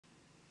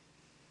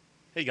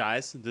Hey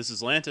guys, this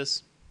is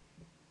Lantis,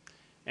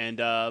 and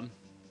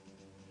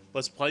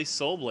let's play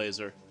Soul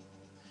Blazer.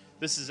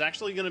 This is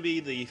actually going to be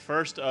the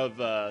first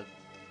of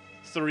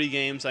three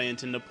games I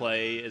intend to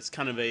play. It's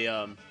kind of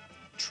a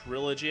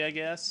trilogy, I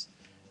guess.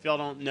 If y'all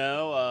don't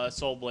know,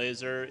 Soul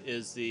Blazer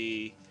is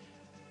the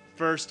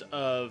first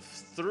of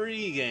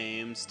three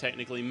games,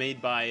 technically,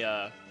 made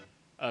by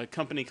a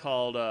company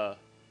called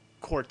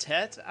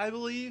Quartet, I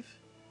believe.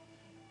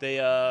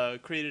 They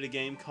created a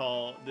game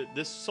called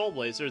this Soul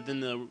Blazer.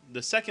 Then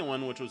the second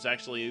one, which was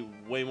actually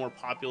way more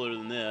popular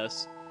than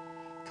this,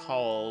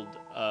 called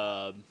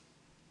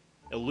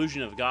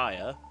Illusion of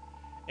Gaia.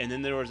 And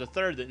then there was a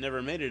third that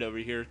never made it over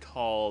here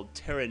called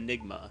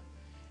Terranigma.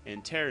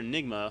 And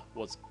Terranigma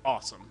was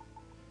awesome.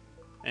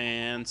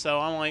 And so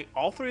I'm like,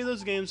 all three of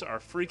those games are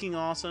freaking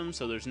awesome.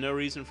 So there's no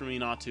reason for me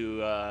not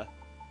to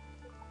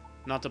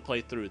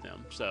play through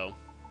them. So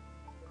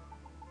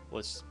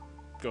let's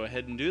go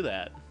ahead and do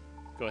that.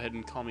 Go ahead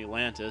and call me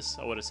Lantis.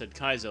 I would have said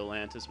Kaizo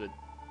Lantis, but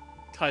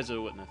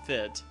Kaizo wouldn't have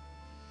fit.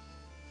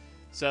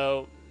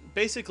 So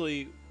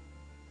basically,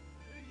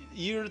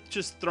 you're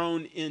just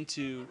thrown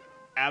into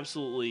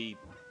absolutely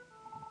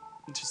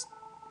just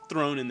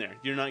thrown in there.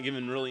 You're not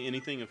given really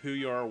anything of who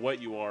you are,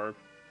 what you are.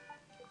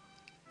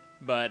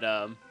 But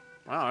wow,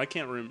 I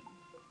can't remember.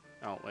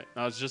 Oh wait,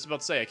 I was just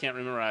about to say I can't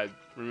remember. I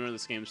remember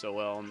this game so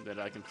well that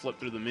I can flip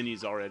through the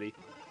menus already.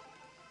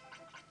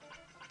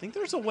 I think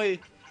there's a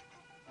way.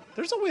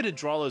 There's a way to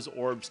draw those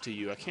orbs to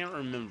you. I can't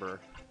remember.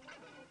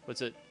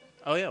 What's it?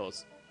 Oh yeah, it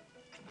was.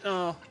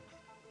 Oh,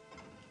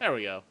 there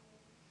we go.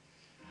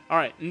 All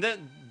right, and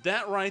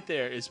that right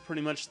there is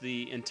pretty much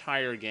the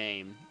entire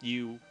game.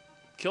 You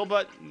kill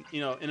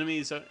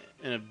enemies,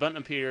 and a button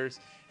appears,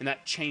 and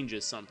that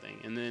changes something.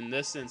 And then in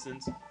this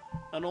instance,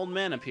 an old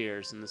man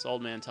appears, and this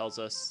old man tells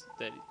us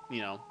that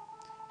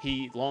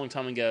he long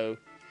time ago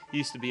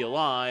used to be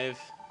alive,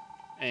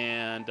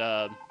 and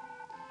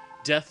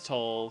Death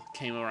Toll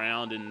came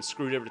around and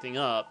screwed everything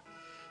up.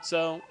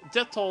 So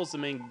Death Toll is the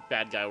main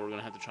bad guy we're going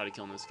to have to try to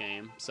kill in this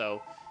game.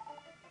 So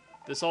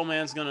this old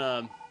man's going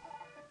to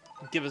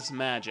give us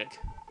magic.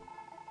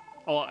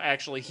 Oh,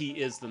 actually, he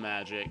is the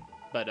magic.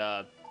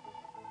 But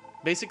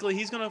basically,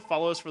 he's going to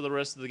follow us for the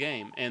rest of the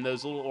game. And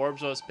those little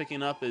orbs I was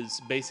picking up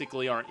is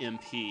basically our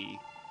MP.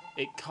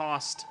 It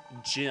cost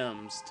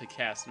gems to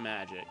cast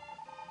magic.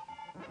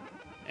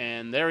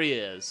 And there he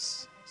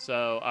is.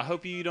 So I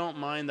hope you don't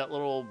mind that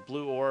little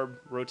blue orb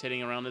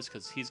rotating around us,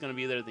 because he's going to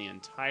be there the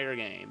entire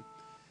game.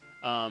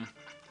 I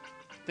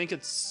think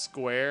it's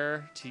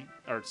Y to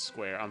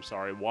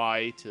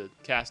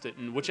cast it.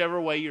 And whichever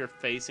way you're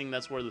facing,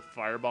 that's where the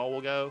fireball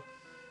will go.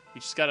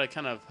 You just got to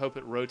kind of hope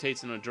it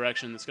rotates in a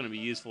direction that's going to be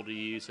useful to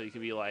you, so you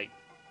can be like,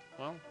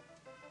 well,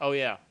 oh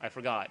yeah, I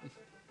forgot.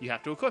 You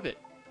have to equip it.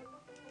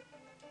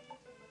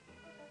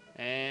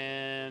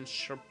 And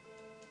sure,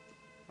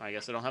 I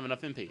guess I don't have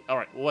enough MP. All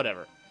right,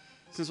 whatever.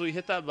 Since we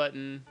hit that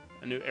button,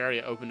 a new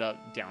area opened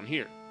up down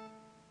here.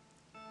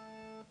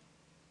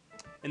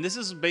 And this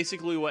is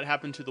basically what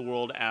happened to the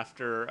world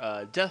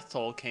after Death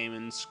Toll came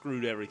and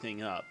screwed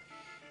everything up.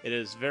 It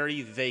is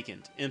very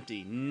vacant,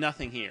 empty,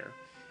 nothing here.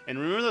 And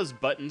remember those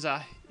buttons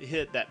I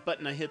hit, that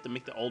button I hit to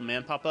make the old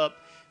man pop up?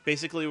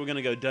 Basically, we're going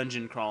to go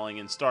dungeon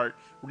crawling and start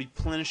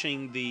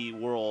replenishing the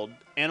world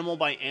animal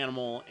by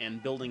animal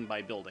and building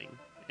by building.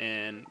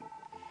 And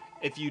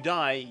if you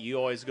die, you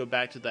always go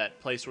back to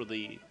that place where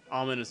the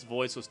ominous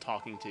voice was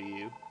talking to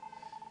you.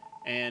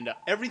 And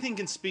everything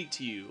can speak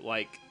to you,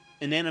 like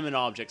inanimate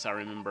objects, I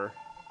remember.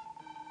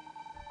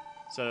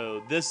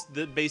 So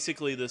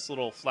basically this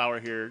little flower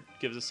here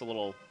gives us a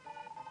little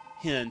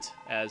hint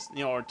as,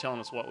 or telling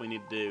us what we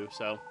need to do.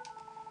 So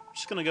I'm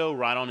just going to go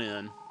right on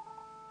in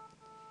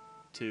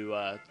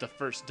to the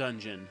first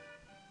dungeon.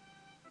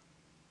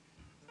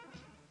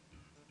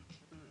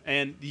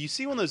 And you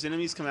see when those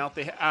enemies come out,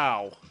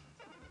 ow.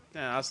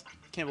 Yeah, I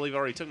can't believe I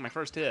already took my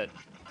first hit.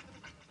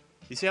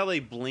 You see how they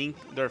blink?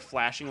 They're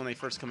flashing when they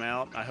first come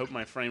out. I hope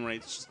my frame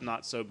rate's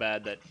not so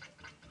bad that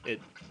it,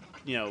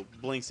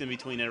 blinks in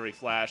between every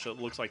flash. So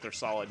it looks like they're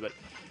solid, but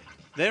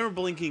they were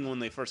blinking when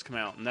they first come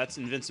out, and that's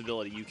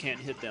invincibility. You can't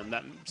hit them.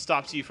 That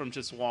stops you from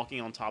just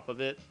walking on top of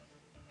it,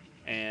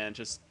 and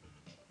just.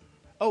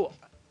 Oh,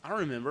 I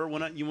remember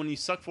when you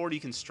suck forward,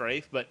 you can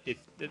strafe, but if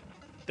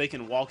they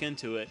can walk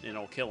into it, and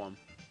it'll kill them,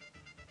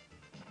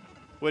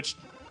 which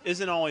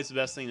isn't always the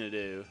best thing to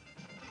do,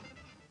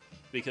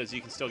 because you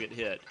can still get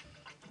hit.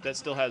 That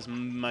still has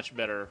much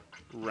better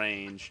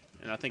range,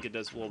 and I think it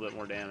does a little bit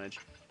more damage.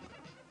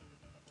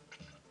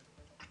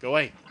 Go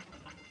away.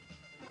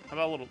 How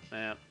about a little...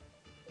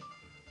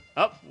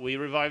 Oh, we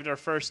revived our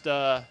first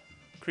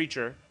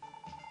creature.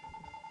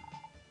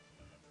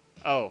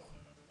 Oh.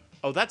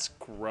 Oh, that's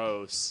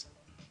gross.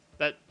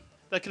 That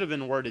could have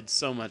been worded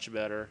so much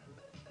better.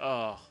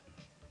 Oh.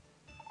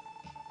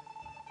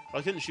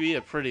 Why couldn't she be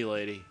a pretty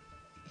lady?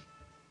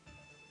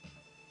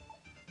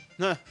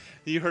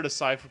 You heard a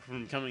sigh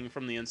coming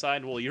from the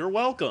inside? Well, you're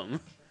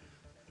welcome.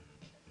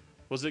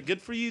 Was it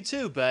good for you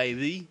too,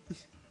 baby?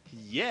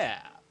 Yeah.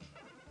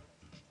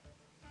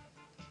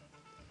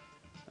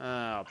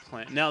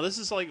 Plant. Now, this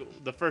is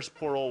like the first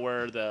portal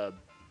where the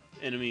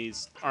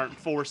enemies aren't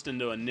forced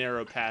into a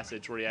narrow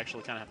passage where you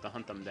actually kind of have to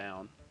hunt them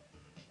down.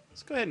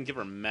 Let's go ahead and give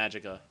her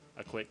magic a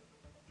quick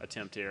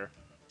attempt here.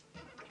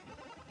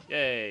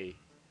 Yay.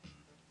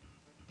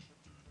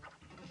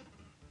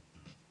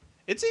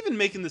 It's even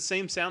making the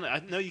same sound.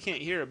 I know you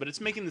can't hear it, but it's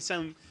making the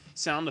same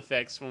sound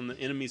effects when the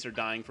enemies are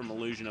dying from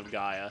Illusion of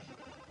Gaia.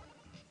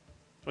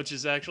 Which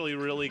is actually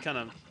really kind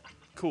of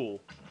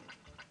cool.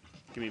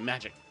 Give me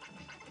magic.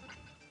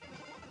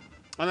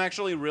 I'm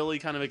actually really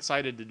kind of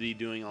excited to be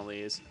doing all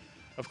these.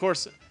 Of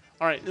course,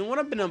 alright, and when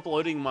I've been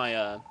uploading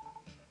my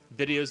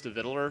videos to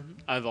Viddler,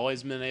 I've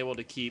always been able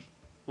to keep,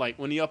 like,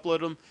 when you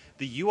upload them,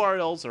 the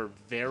URLs are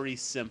very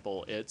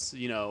simple. It's,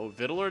 you know,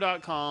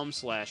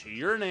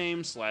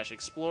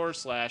 viddler.com/yourname/explore/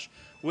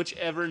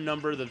 whichever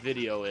number the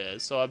video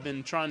is. So I've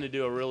been trying to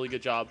do a really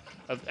good job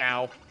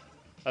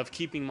of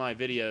keeping my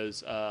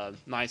videos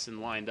nice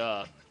and lined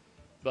up.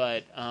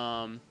 But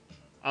I'm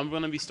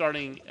going to be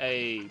starting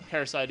a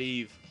Parasite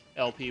Eve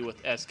LP with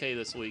SK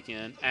this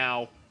weekend.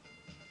 Ow.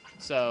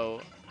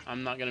 So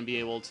I'm not going to be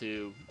able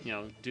to, you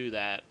know, do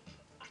that.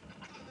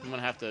 I'm going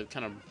to have to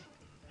kind of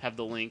have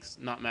the links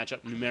not match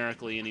up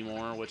numerically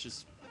anymore, which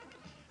is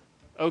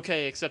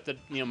okay, except that,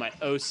 you know, my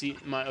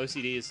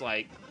OCD is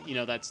like, you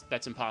know,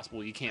 that's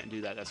impossible. You can't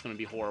do that. That's going to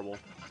be horrible.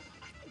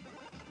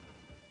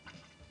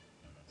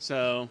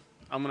 So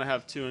I'm going to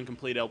have 2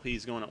 incomplete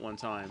LPs going at one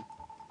time.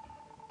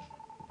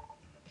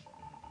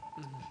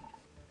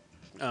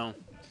 Oh.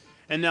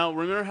 And now,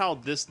 remember how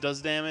this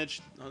does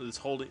damage?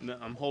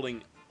 I'm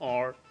holding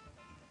R.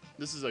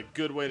 This is a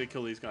good way to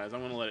kill these guys. I'm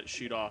going to let it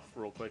shoot off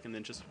real quick and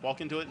then just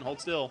walk into it and hold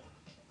still.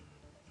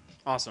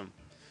 Awesome.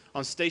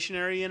 On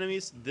stationary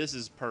enemies, this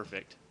is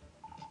perfect.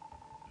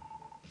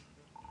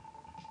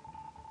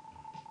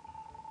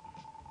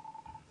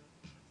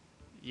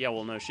 Yeah,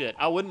 well, no shit.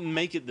 I wouldn't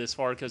make it this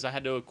far because I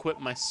had to equip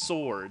my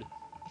sword.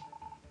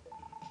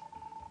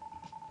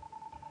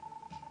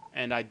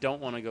 And I don't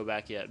want to go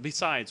back yet.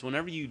 Besides,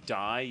 whenever you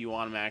die, you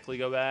automatically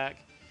go back.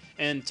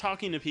 And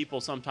talking to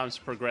people sometimes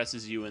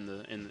progresses you in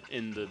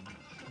the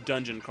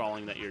dungeon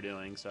crawling that you're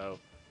doing. So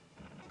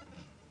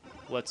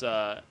let's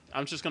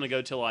I'm just gonna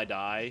go till I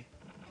die,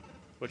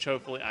 which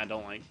hopefully I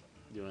don't like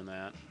doing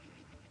that.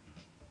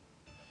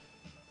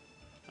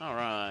 All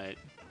right.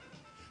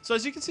 So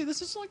as you can see,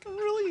 this is like a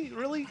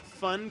really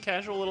fun,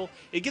 casual little.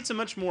 It gets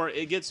much more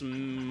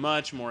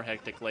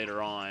hectic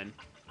later on.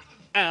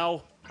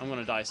 Ow! I'm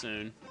gonna die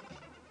soon.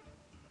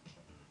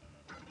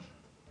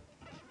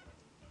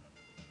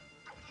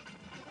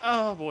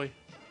 Oh boy.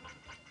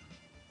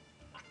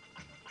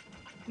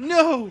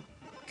 No!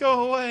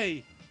 Go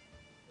away!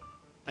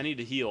 I need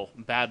to heal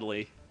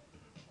badly.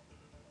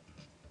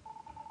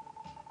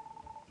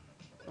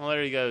 Well,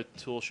 there you go,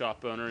 tool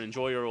shop owner.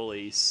 Enjoy your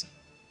release.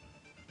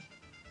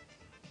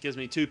 Gives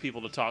me 2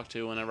 people to talk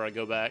to whenever I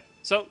go back.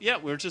 So yeah,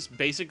 we're just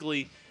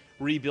basically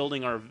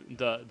rebuilding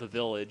the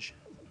village.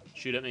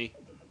 Shoot at me.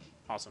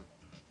 Awesome.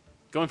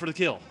 Going for the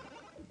kill.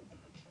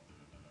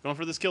 Going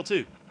for this kill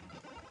too.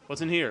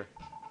 What's in here?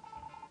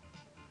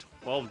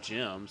 12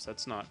 gems.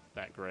 That's not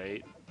that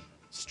great.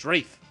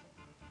 Strafe.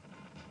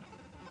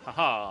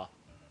 Haha.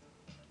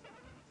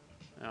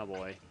 Oh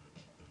boy.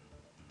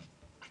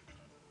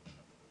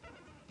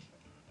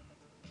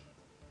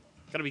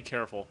 Gotta be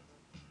careful.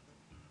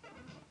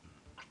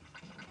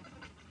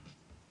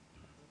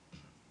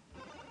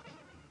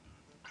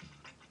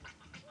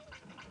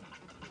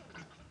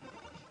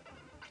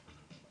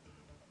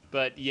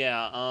 But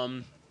yeah,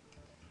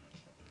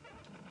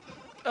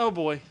 oh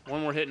boy,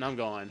 one more hit and I'm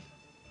gone.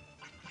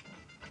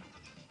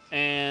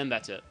 And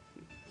that's it.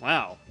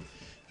 Wow.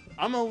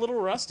 I'm a little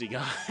rusty,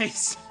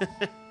 guys.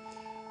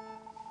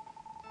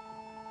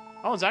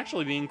 I was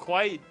actually being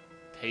quite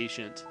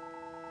patient.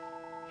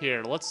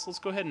 Here, let's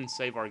go ahead and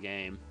save our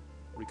game.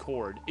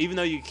 Record. Even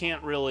though you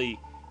can't really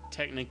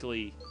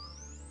technically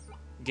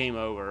game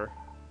over.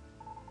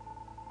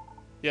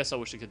 Yes, I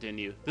wish to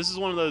continue. This is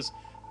one of those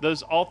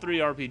all 3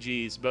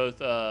 RPGs, both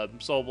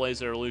Soul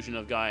Blazer, Illusion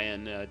of Gaia,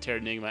 and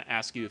Terranigma,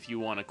 ask you if you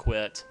want to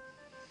quit.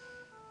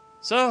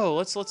 So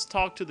let's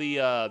talk to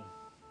the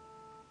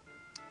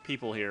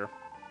people here.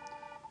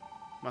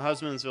 My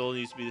husband's village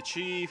used to be the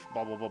chief.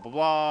 Blah blah blah blah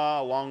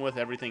blah. Along with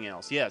everything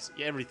else. Yes,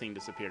 everything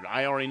disappeared.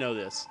 I already know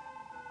this.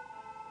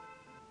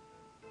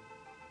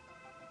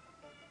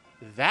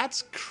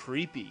 That's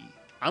creepy.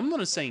 I'm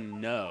gonna say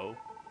no.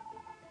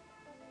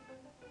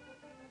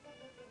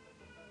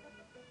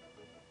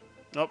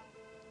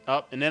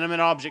 Oh, inanimate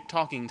object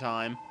talking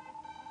time.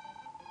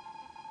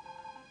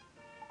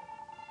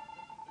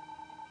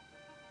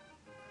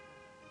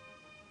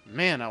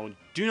 Man, I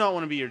do not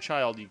want to be your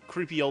child, you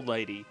creepy old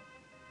lady.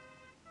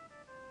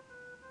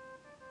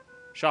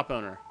 Shop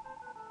owner.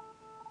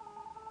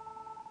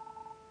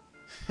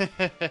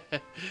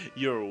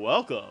 You're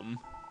welcome.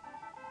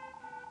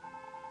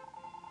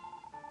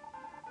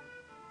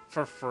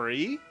 For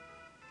free?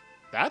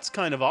 That's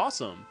kind of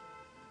awesome.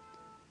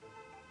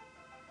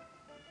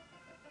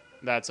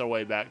 That's our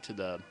way back to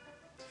the...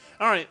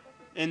 Alright,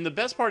 and the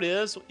best part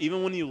is,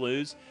 even when you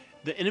lose,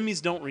 the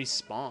enemies don't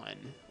respawn.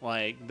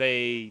 Like,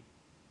 the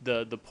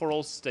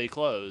portals stay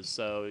closed,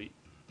 so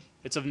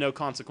it's of no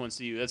consequence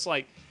to you. It's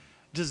like,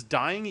 does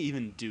dying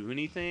even do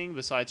anything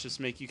besides just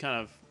make you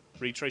kind of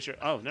retrace your...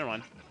 Oh, never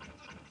mind.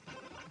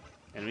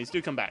 Enemies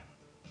do come back.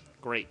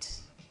 Great.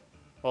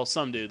 Well,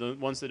 some do. The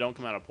ones that don't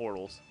come out of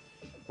portals.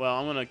 Well,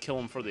 I'm going to kill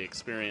them for the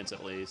experience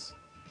at least.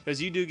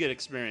 Because you do get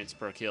experience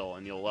per kill,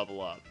 and you'll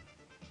level up.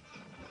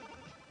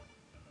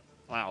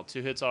 Wow,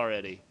 2 hits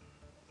already.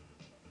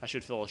 I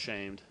should feel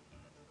ashamed.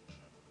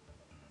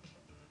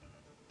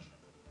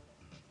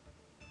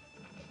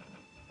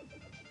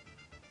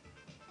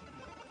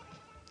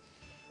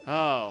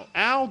 Oh,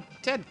 ow,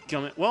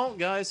 dadgummit. Well,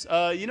 guys,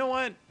 you know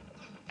what?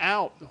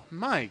 Ow,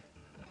 my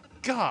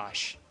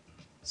gosh.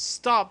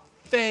 Stop,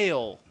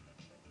 fail.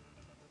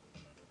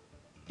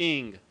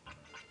 Ing.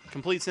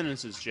 Complete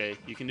sentences, Jay.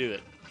 You can do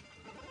it.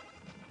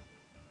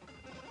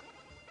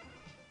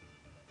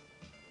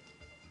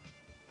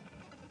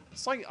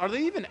 It's like, are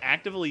they even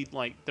actively,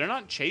 like, they're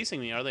not chasing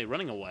me. Are they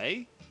running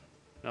away?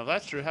 Now, if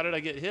that's true, how did I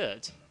get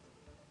hit?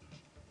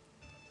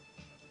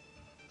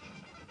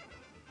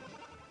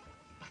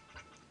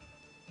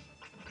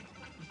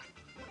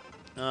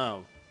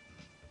 Oh.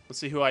 Let's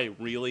see who I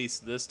release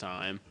this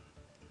time.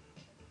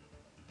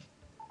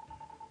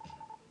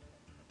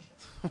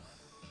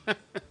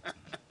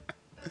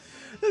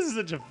 This is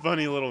such a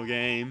funny little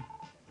game.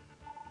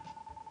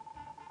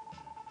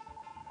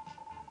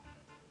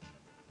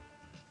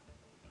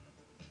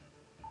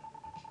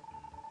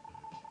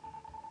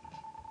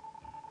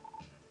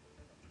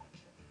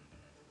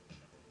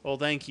 Well,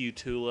 thank you,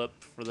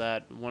 Tulip, for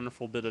that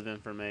wonderful bit of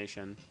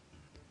information.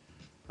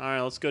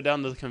 Alright, let's go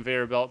down to the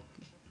conveyor belt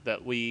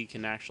that we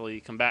can actually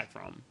come back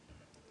from.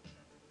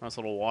 Nice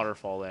little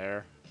waterfall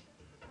there.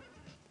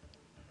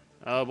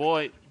 Oh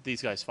boy,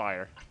 these guys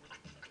fire.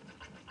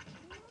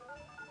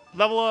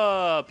 Level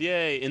up!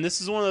 Yay! And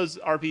this is one of those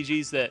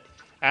RPGs that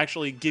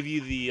actually give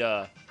you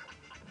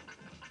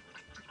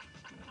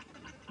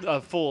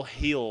the full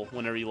heal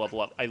whenever you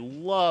level up. I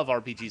love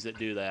RPGs that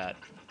do that.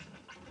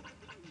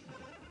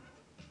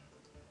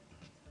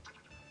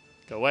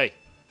 Go away.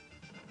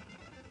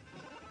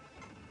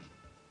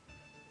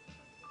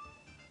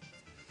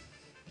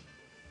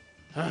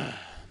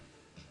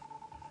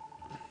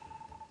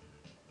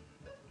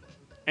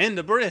 And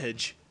a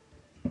bridge.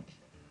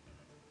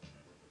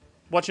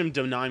 Watch him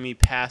deny me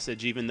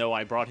passage even though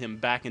I brought him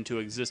back into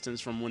existence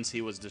from whence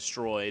he was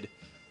destroyed.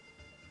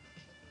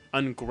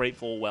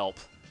 Ungrateful whelp.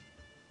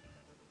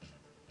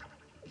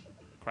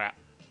 Crap.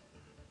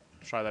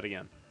 Try that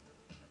again.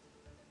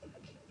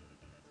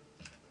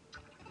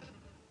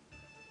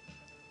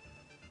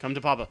 Come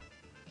to Papa.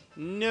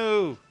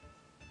 No.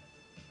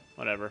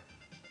 Whatever.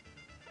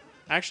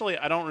 Actually,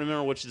 I don't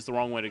remember which is the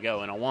wrong way to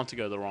go, and I want to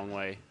go the wrong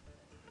way.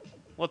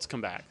 Let's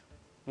come back.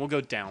 We'll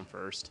go down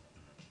first.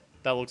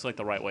 That looks like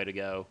the right way to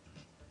go.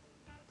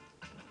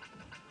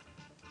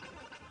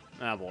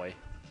 Ah, boy.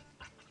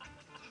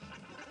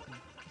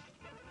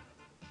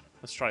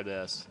 Let's try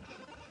this.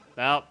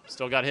 Nope,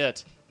 still got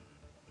hit.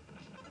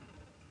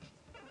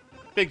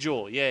 Big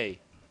Jewel, yay.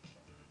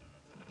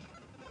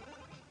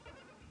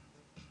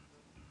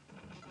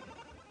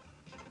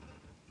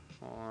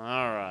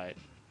 Alright.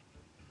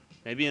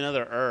 Maybe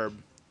another herb.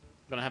 I'm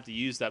gonna have to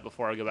use that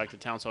before I go back to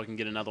town so I can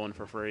get another one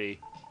for free.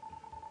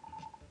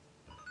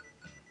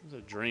 It's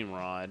a dream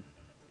rod.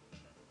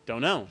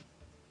 Don't know.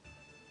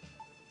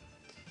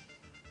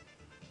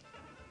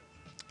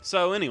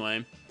 So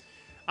anyway,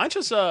 I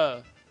just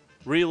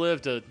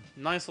relived a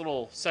nice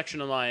little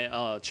section of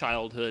my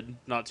childhood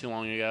not too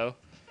long ago.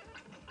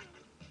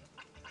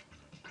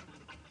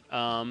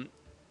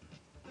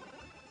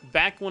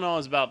 Back when I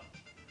was about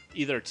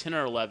either 10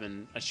 or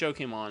 11, a show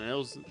came on, and it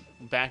was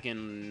back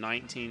in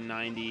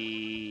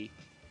 1990,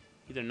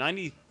 either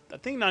 90, I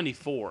think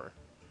 94,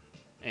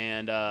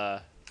 and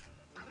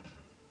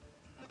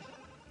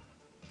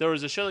there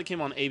was a show that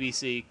came on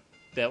ABC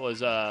that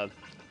was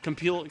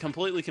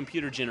completely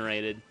computer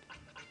generated.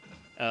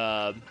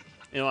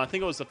 You know, I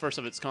think it was the first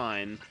of its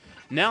kind.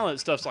 Now that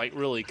stuff's like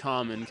really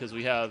common because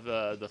we have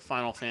the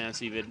Final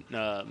Fantasy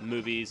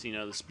movies, you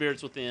know, The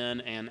Spirits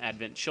Within and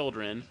Advent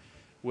Children,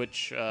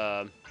 which,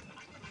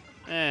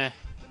 they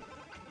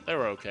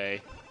were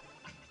okay.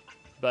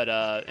 But,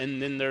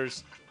 and then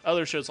there's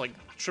other shows like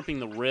Tripping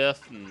the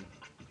Riff and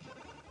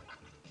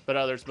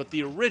others. But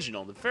the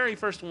original, the very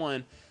first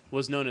one,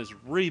 was known as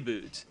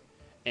Reboot.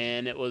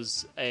 And it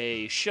was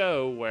a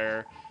show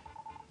where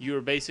you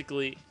were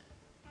basically...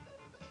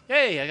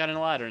 Hey, I got a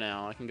ladder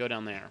now. I can go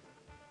down there.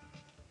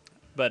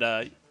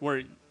 But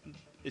where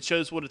it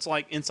shows what it's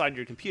like inside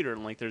your computer.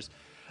 And like there's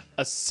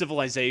a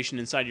civilization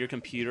inside your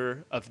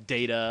computer of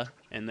data.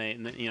 And they,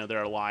 you know,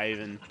 they're alive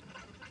and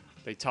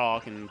they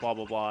talk and blah,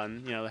 blah, blah.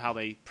 And, you know, how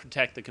they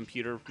protect the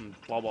computer from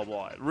blah, blah,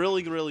 blah.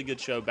 Really, really good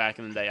show back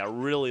in the day. I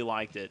really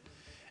liked it.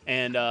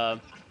 And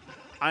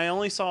I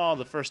only saw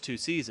the first 2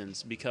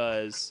 seasons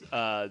because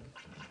that's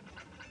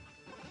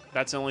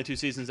the only 2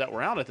 seasons that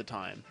were out at the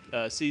time.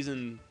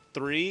 Season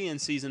 3 and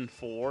Season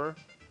 4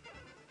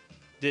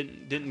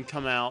 didn't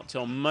come out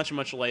till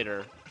much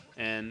later,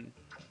 and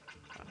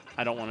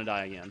I don't want to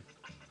die again.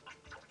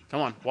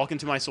 Come on, walk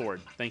into my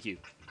sword. Thank you.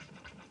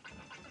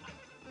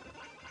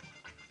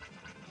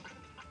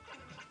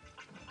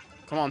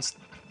 Come on,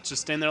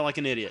 just stand there like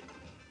an idiot.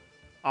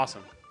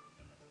 Awesome.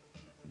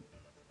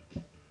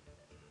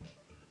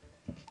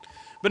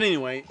 But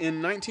anyway,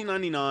 in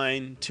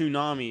 1999,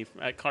 Toonami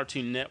at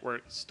Cartoon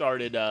Network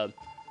started,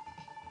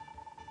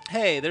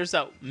 hey, there's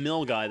that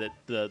mill guy that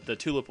the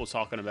Tulip was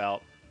talking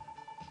about.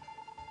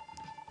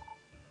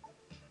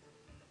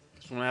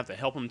 Guess we're going to have to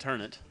help him turn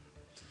it.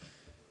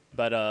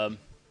 But,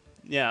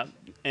 yeah,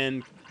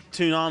 and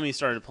Toonami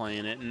started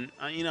playing it. And,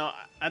 you know,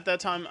 at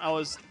that time, I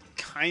was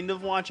kind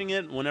of watching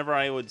it whenever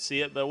I would see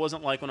it, but it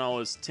wasn't like when I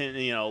was 10,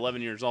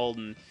 11 years old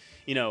and,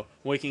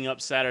 waking up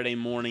Saturday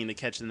morning to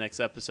catch the next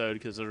episode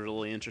because I was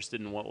really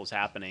interested in what was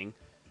happening.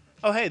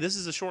 Oh, hey, this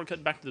is a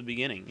shortcut back to the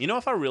beginning. You know,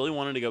 if I really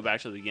wanted to go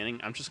back to the beginning,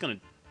 I'm just going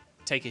to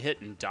take a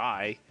hit and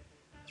die.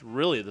 It's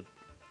really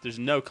there's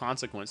no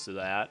consequence to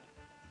that.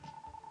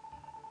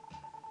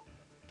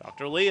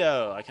 Dr.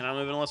 Leo, I cannot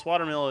move unless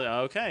watermelon.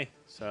 Okay,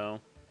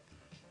 so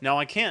now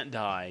I can't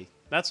die.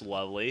 That's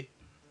lovely.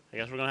 I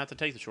guess we're going to have to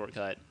take the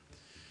shortcut.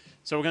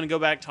 So we're going to go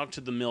back, talk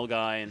to the mill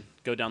guy, and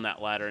go down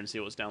that ladder and see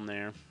what's down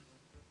there.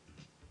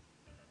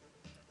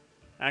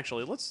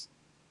 Actually, let's...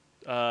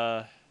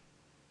 where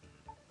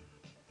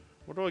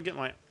do I get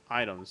my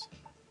items?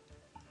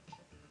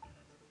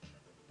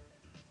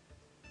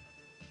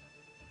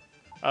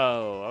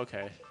 Oh,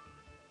 okay.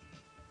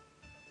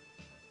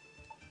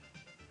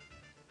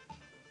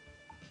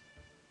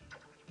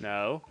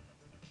 No.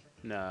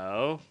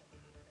 No.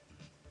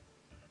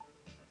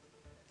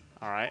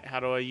 Alright, how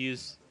do I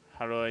use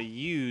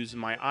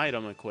my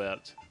item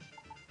equipped?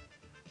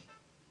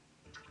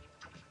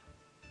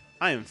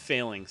 I am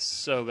failing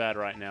so bad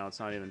right now, it's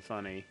not even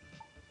funny.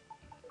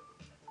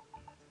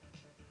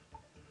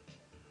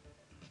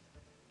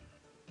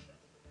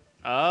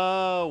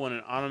 Oh, when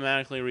it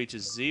automatically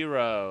reaches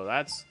 0.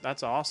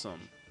 That's awesome.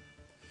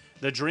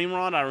 The Dream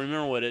Rod, I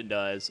remember what it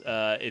does.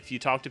 If you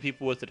talk to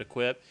people with it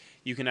equipped,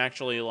 you can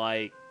actually,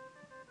 like,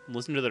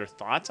 listen to their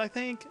thoughts, I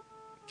think?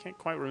 Can't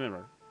quite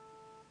remember.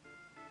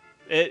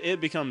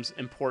 It becomes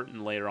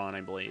important later on,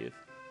 I believe.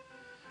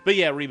 But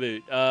yeah,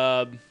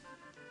 reboot.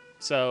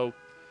 So,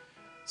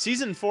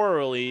 Season 4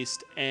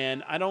 released,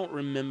 and I don't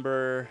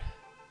remember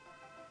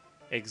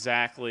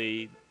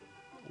exactly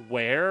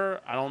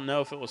where. I don't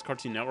know if it was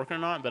Cartoon Network or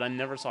not, but I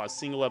never saw a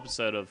single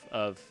episode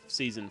of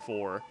Season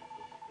 4.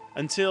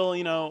 Until,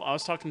 I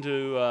was talking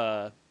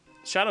to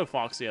Shadow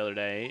Fox the other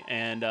day,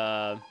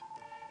 and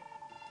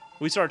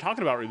we started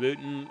talking about Reboot,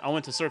 and I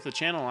went to surf the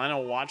channel, and I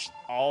watched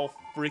all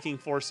freaking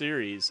 4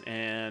 series,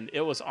 and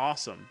it was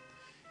awesome.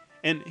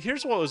 And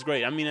here's what was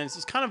great. I mean,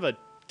 it's kind of a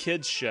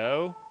kid's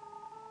show.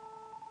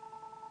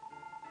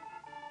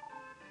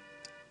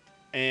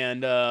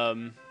 And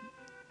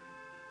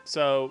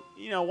so,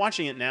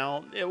 watching it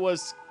now, it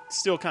was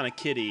still kind of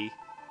kiddie.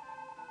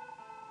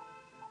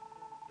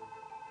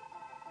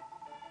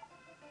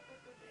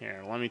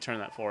 Here, let me turn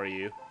that for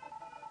you.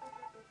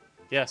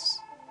 Yes.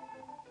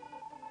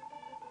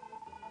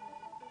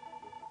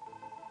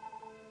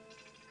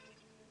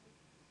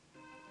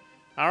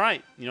 All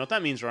right. You know what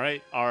that means,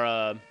 right?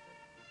 Our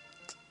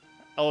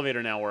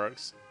elevator now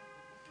works.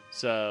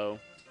 So,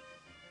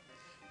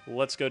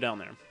 let's go down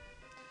there.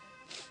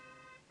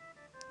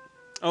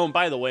 Oh, and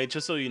by the way,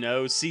 just so you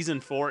know, Season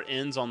 4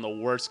 ends on the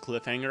worst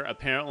cliffhanger.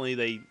 Apparently,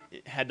 they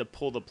had to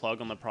pull the plug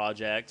on the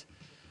project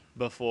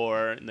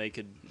before they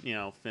could,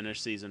 finish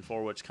Season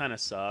 4, which kind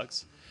of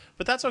sucks.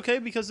 But that's okay,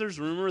 because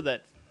there's rumor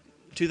that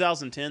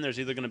 2010, there's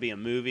either going to be a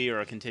movie or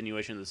a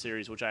continuation of the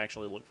series, which I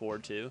actually look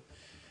forward to.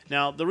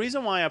 Now, the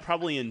reason why I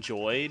probably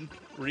enjoyed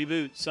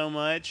Reboot so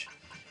much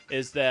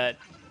is that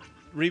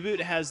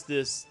Reboot has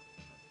this...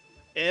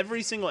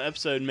 Every single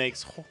episode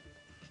makes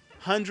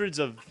hundreds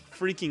of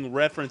freaking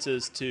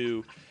references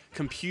to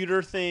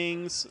computer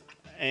things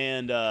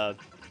and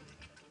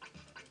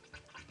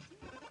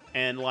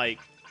like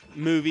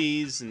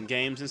movies and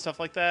games and stuff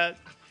like that,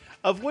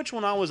 of which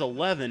when I was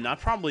 11 I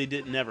probably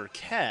didn't ever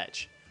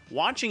catch.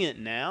 Watching it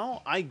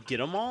now, I get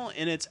them all,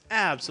 and it's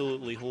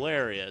absolutely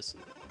hilarious.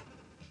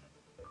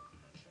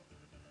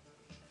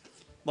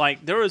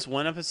 Like, there was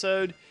one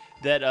episode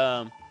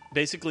that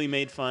basically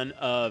made fun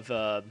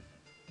of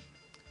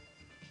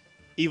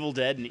Evil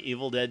Dead and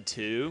Evil Dead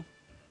 2.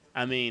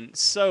 I mean,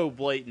 so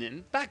blatant.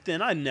 And back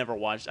then, I never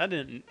watched. I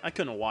couldn't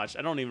have watched.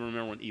 I don't even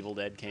remember when Evil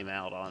Dead came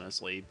out,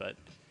 honestly. But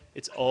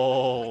it's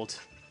old.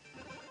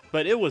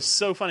 But it was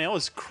so funny. I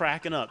was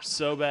cracking up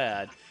so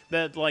bad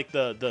that, like,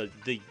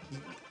 the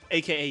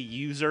AKA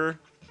user,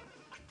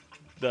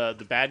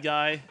 the bad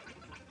guy,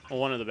 or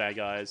one of the bad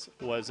guys,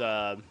 was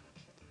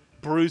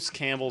Bruce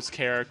Campbell's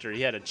character.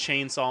 He had a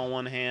chainsaw in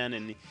one hand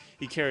and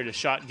he carried a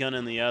shotgun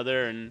in the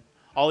other, and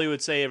all he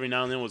would say every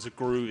now and then was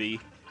groovy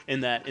in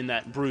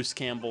that Bruce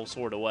Campbell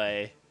sort of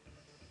way.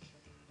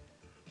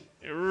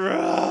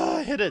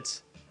 Hit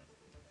it.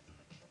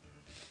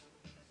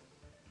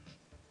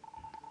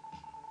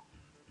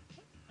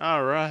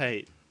 All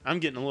right. I'm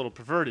getting a little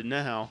perverted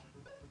now.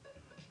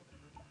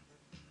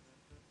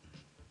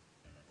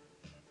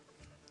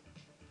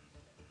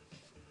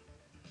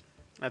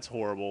 That's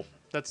horrible.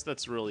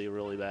 That's really,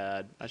 really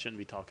bad. I shouldn't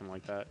be talking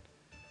like that.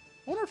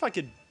 I wonder if I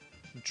could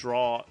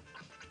draw...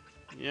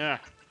 Yeah.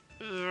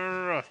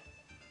 Ugh.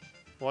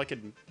 Well, I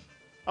could...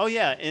 Oh,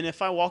 yeah, and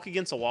if I walk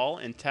against a wall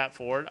and tap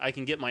forward, I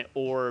can get my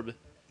orb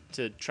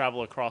to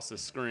travel across the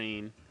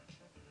screen.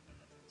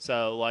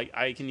 So, like,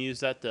 I can use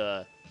that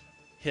to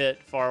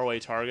hit faraway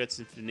targets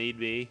if need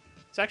be.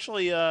 It's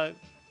actually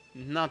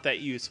not that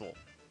useful,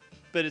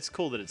 but it's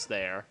cool that it's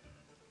there.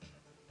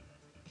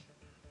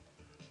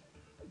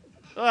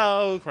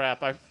 Oh,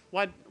 crap.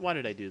 Why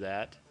did I do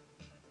that?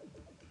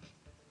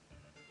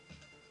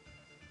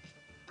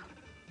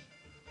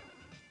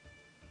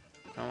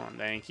 Come on,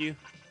 thank you.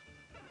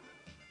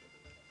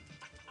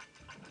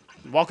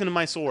 Walk into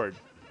my sword.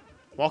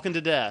 Walk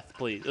into death,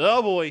 please.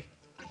 Oh, boy.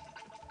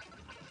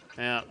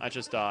 Yeah, I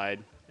just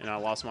died, and I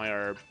lost my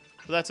herb.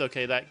 But that's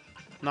okay. That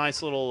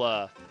nice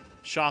little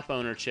shop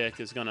owner chick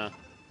is gonna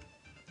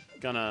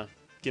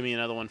give me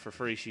another one for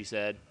free, she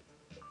said.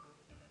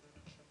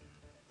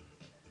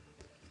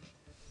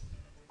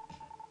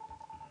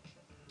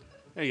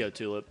 There you go,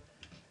 Tulip.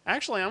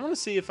 Actually, I want to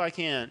see if I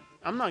can't...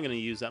 I'm not going to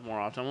use that more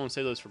often. I want to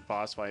save those for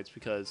boss fights,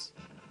 because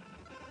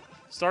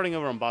starting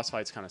over on boss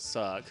fights kind of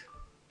suck.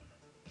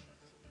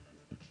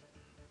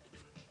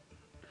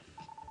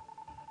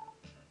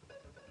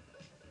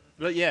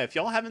 But yeah, if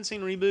y'all haven't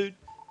seen Reboot,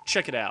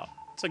 check it out.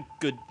 It's a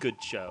good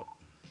show.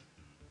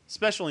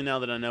 Especially now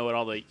that I know what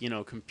all the,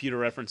 computer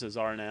references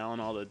are now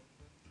and all the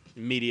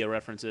media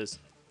references.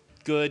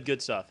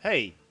 Good stuff.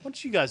 Hey,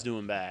 what you guys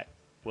doing back?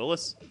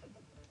 Willis?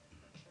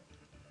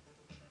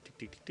 Tick,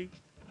 tick, tick, tick.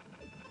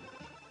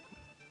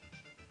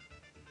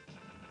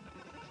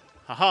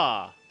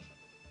 Haha.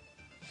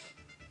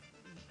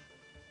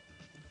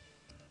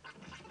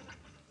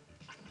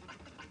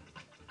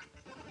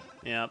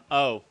 Yeah.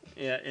 Oh,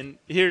 yeah. And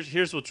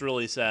here's what's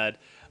really sad.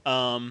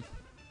 I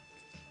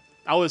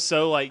was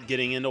so like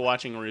getting into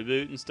watching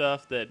Reboot and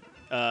stuff that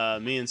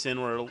me and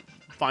Sin were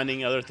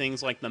finding other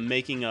things like the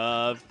making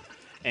of,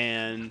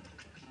 and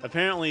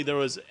apparently there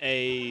was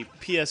a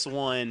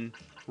PS1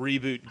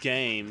 Reboot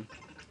game,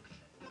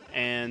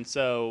 and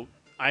so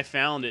I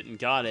found it and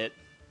got it.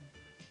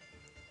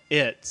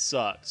 It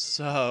sucked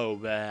so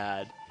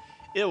bad.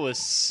 It was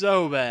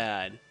so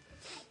bad.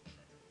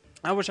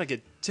 I wish I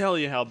could tell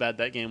you how bad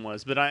that game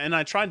was, but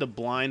I tried to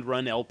blind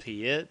run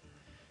LP it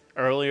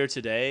earlier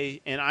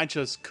today, and I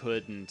just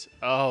couldn't.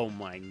 Oh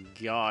my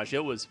gosh,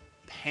 it was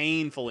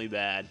painfully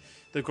bad.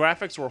 The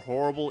graphics were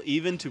horrible,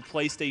 even to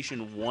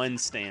PlayStation 1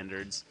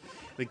 standards.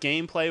 The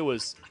gameplay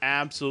was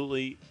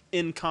absolutely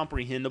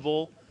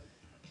incomprehensible.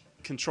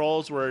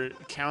 Controls were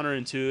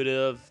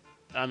counterintuitive.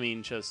 I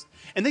mean,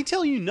 and they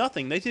tell you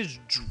nothing. They just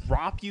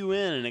drop you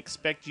in and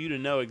expect you to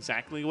know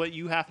exactly what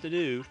you have to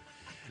do.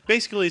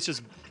 Basically, it's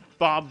just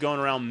Bob going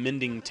around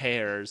mending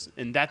tears,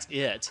 and that's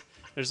it.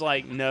 There's,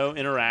 like, no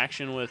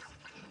interaction with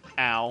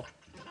Al.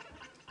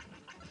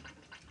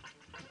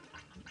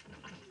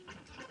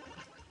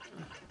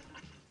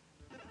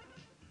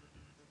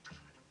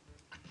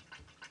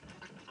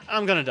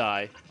 I'm gonna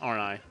die,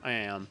 aren't I? I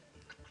am.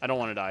 I don't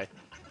want to die.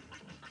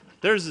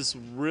 There's this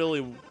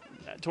really...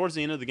 Towards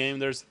the end of the game,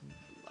 there's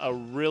a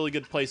really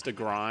good place to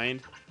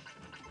grind.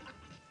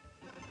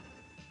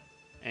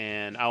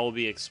 And I will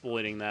be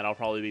exploiting that. I'll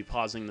probably be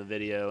pausing the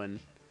video and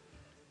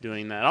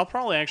doing that. I'll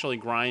probably actually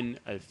grind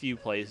a few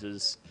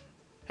places.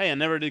 Hey, I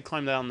never did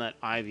climb down that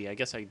ivy. I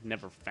guess I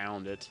never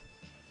found it.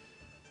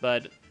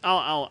 But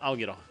I'll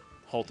get a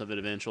hold of it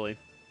eventually.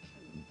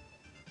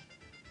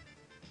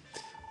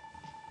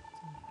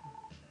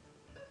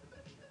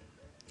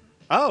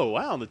 Oh,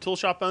 wow, the tool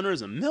shop owner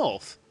is a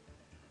MILF.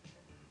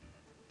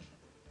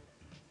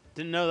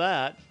 Didn't know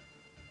that.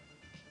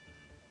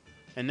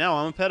 And now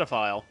I'm a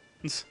pedophile.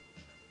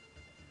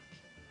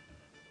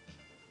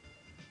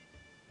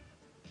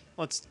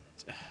 Let's...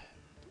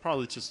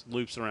 Probably just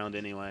loops around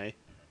anyway.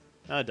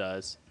 No, it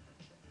does.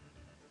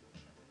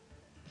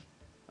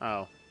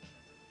 Oh.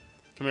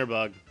 Come here,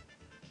 bug.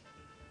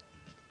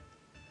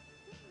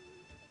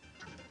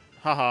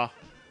 Haha.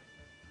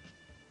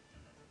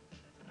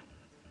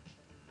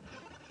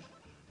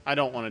 I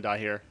don't want to die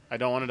here. I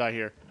don't want to die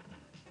here.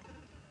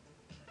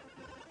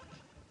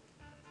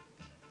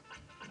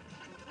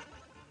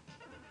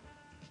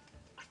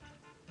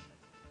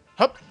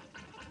 Hup!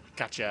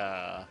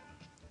 Gotcha.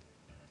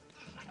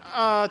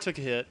 Took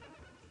a hit.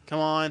 Come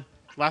on.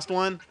 Last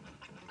one.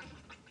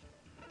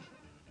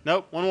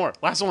 Nope, one more.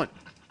 Last one.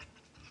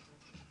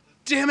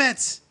 Damn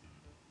it!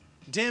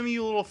 Damn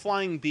you, little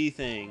flying bee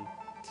thing.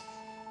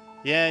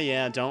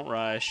 Yeah, don't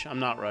rush. I'm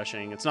not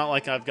rushing. It's not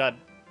like I've got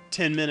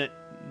 10-minute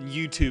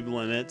YouTube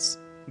limits.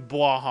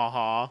 Blah ha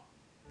ha.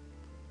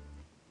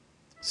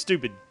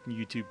 Stupid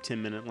YouTube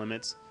 10-minute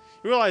limits.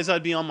 You realize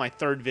I'd be on my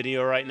third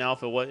video right now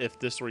if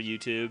this were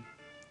YouTube?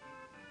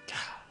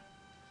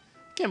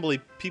 Can't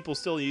believe people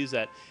still use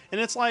that. And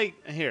it's like,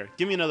 here,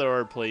 give me another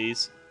herb,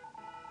 please.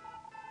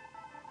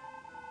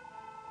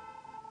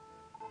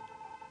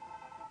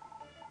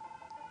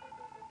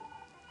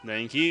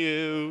 Thank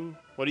you.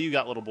 What do you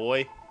got, little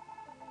boy?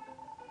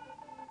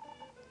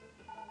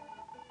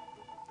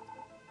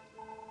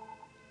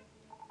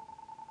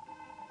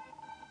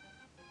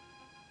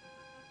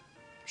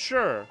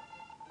 Sure.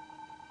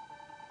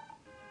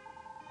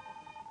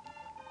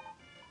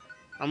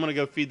 I'm gonna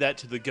go feed that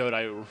to the goat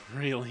I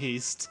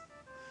released.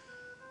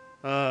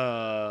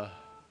 Alright,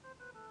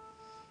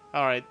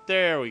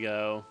 there we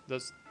go.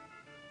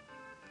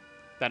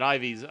 That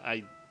Ivy's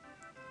I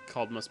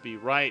called must be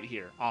right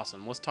here.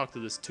 Awesome. Let's talk to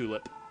this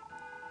tulip.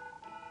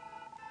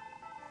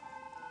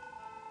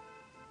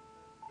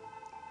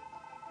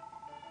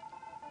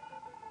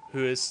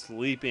 Who is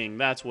sleeping.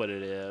 That's what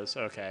it is.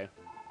 Okay.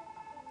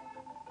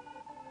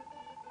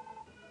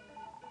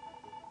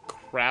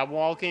 Crab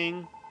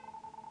walking?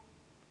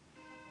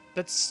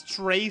 That's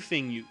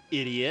strafing, you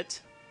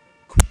idiot.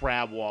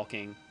 Crab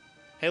walking.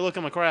 Hey, look,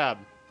 I'm a crab.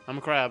 I'm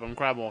a crab. I'm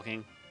crab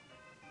walking.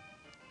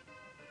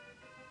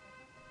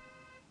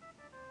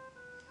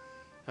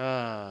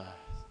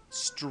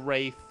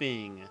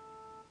 Strafing.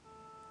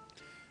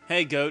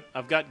 Hey, goat.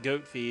 I've got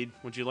goat feed.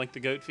 Would you like the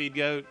goat feed,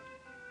 goat?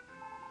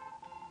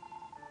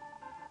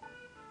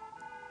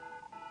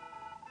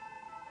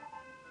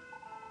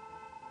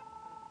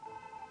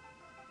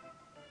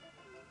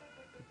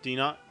 Do you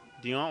not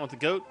want the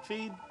goat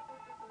feed?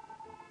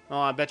 Oh,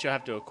 I bet you I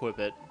have to equip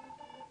it.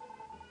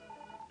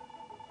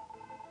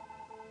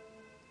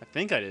 I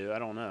think I do. I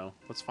don't know.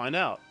 Let's find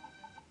out.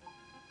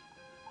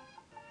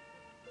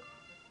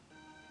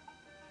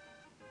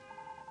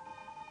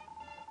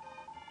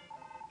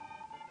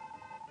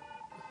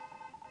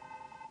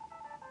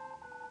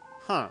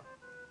 Huh.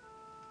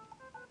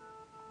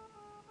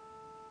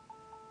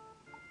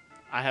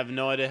 I have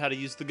no idea how to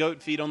use the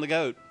goat feed on the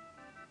goat.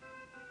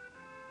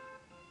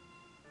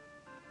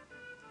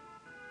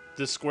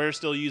 Does Square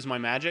still use my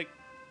magic?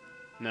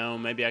 No,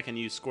 maybe I can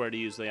use Square to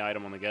use the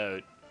item on the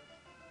goat.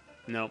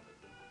 Nope.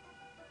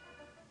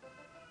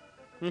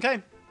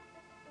 Okay.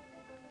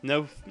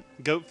 No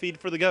goat feed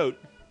for the goat.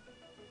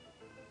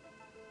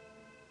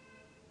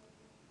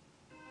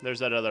 There's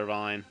that other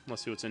vine.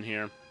 Let's see what's in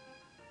here.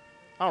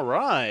 All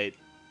right.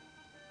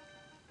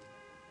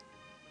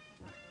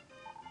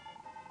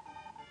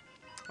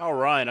 All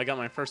right, I got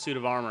my first suit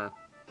of armor.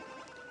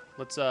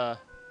 Let's,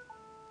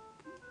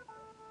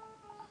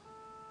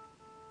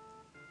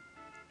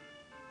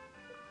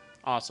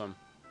 Awesome.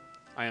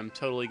 I am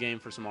totally game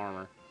for some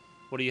armor.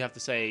 What do you have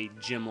to say,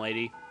 gym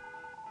lady?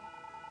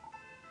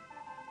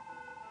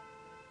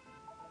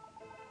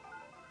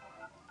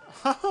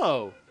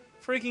 Oh,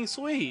 freaking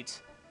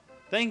sweet.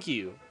 Thank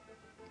you.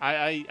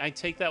 I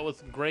take that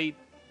with great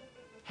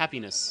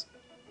happiness.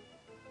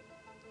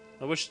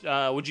 I wish,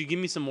 would you give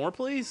me some more,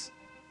 please?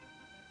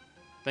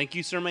 Thank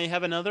you, sir. May I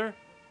have another?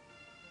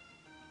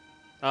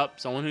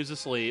 Someone who's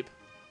asleep.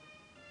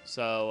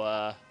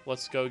 So,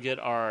 let's go get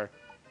our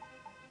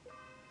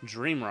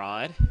dream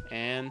rod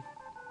and...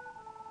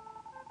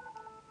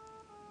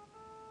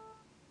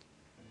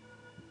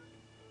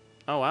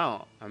 Oh,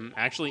 wow. I'm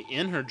actually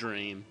in her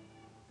dream.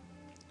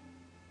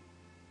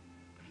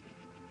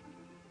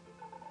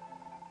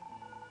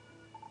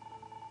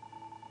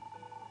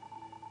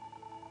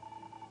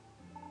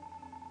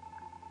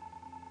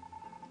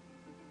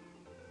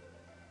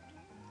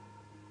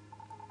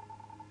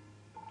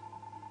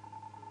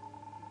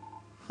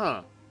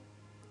 Huh.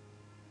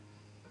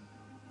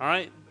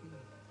 Alright.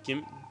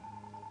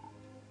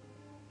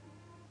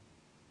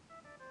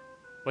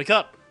 Wake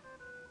up!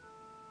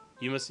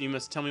 You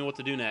must tell me what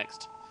to do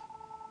next.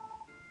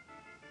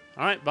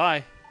 Alright,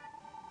 bye.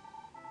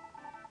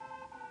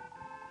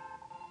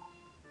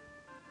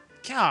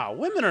 God,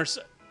 women are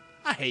so...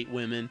 I hate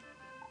women.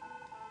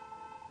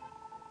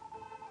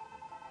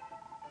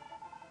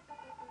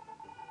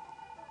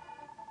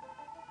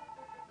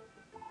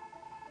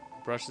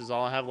 Brush is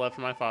all I have left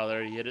for my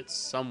father. He hid it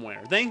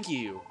somewhere. Thank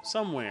you.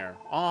 Somewhere.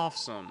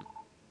 Awesome.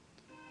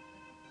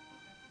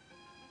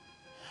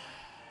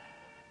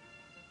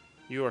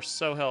 You are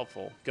so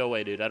helpful. Go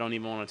away, dude. I don't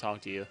even want to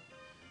talk to you.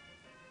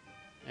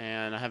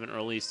 And I haven't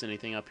released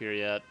anything up here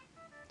yet.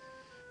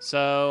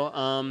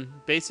 So,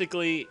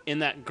 basically, in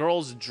that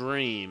girl's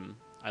dream,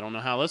 I don't know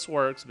how this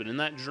works, but in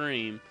that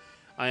dream,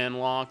 I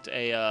unlocked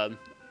a,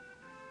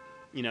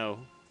 you know,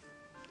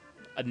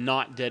 a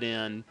not dead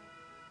end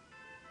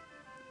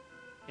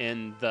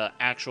in the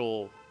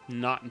actual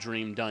not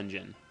dream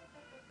dungeon.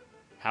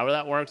 However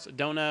that works, I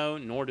don't know,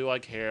 nor do I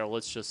care.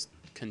 Let's just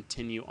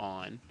continue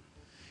on.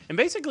 And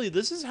basically,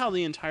 this is how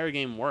the entire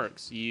game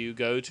works. You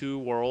go to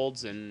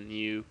worlds and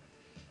you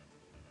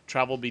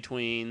travel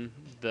between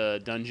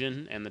the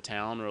dungeon and the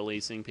town,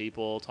 releasing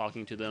people,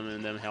 talking to them,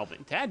 and them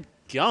helping.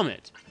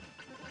 Dadgummit!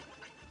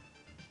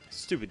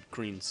 Stupid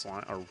green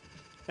slime. Or,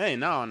 hey,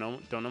 no,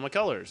 don't know my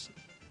colors.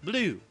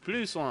 Blue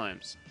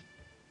slimes.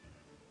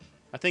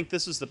 I think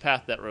this is the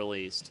path that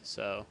released,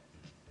 so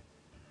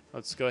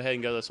let's go ahead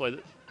and go this way.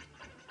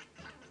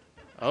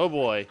 Oh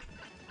boy.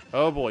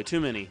 Oh boy, too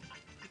many.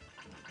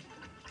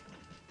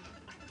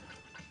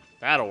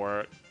 That'll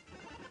work.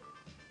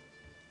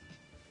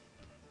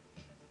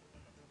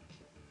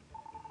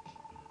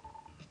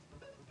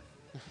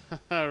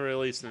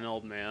 Release an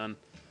old man.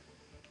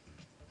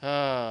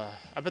 I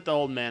bet the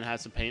old man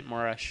has a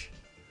paintbrush.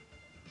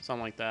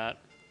 Something like that.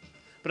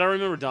 But I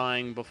remember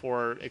dying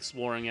before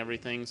exploring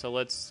everything, so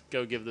let's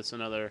go give this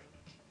another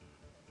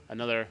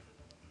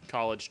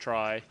college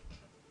try.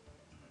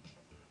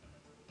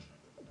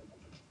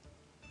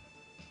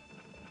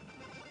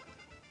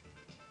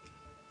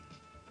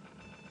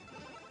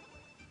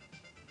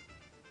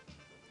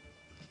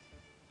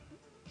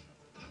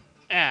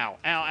 Ow,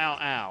 ow, ow,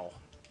 ow.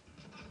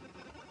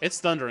 It's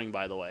thundering,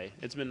 by the way.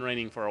 It's been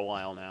raining for a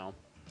while now.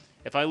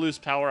 If I lose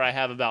power, I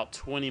have about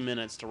 20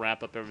 minutes to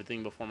wrap up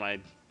everything before my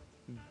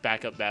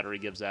backup battery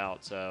gives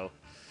out, so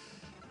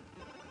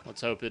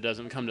let's hope it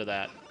doesn't come to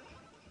that.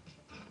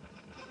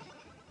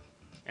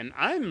 And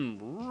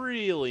I'm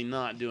really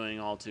not doing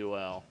all too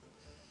well.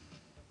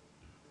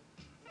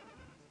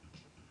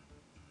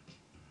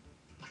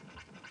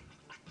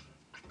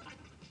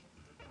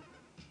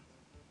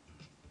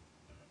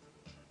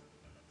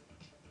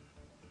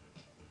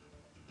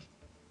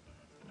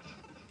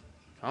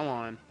 Come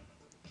on.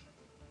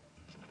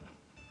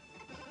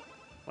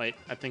 Wait,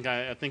 I think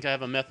I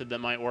have a method that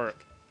might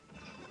work.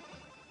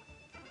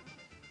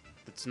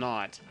 It's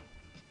not.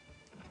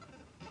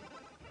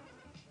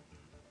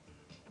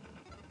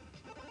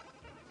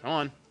 Come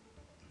on.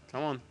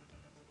 Come on.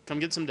 Come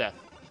get some death.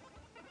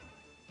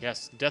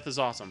 Yes, death is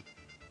awesome.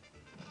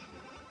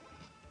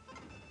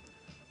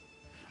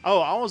 Oh,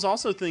 I was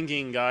also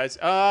thinking, guys.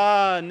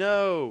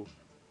 No.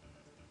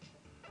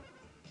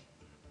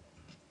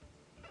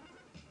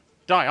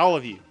 Die, all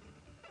of you.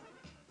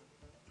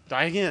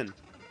 Die again.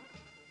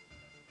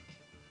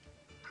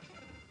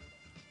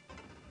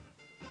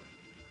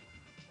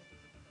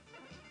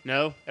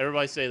 No,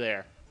 everybody stay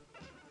there.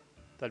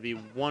 That'd be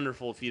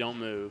wonderful if you don't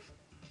move.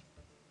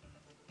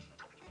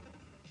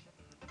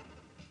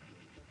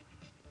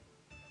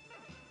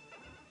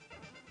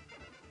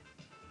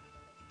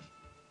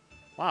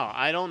 Wow,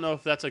 I don't know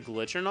if that's a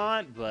glitch or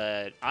not,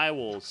 but I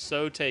will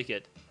so take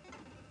it.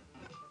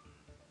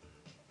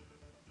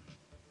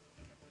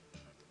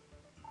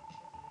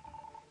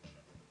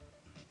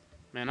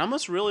 Man, I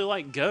must really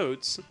like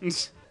goats.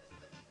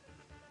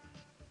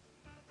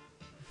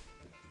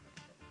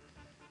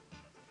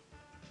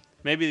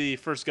 Maybe the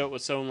first goat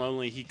was so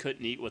lonely he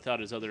couldn't eat without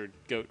his other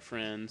goat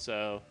friend,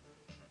 so...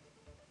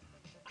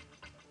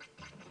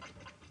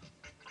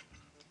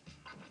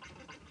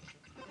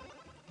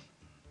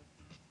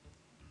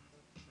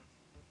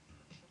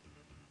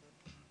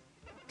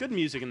 Good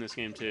music in this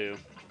game, too.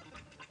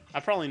 I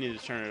probably need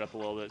to turn it up a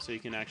little bit so you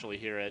can actually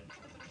hear it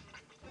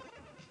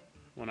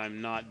when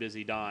I'm not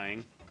busy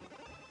dying.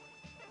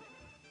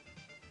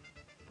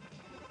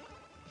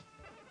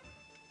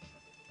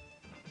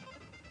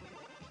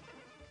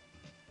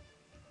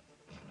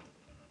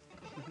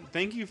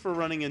 Thank you for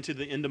running into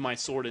the end of my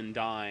sword and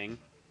dying.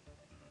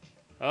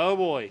 Oh,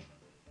 boy.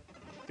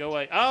 Go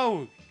away.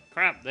 Oh,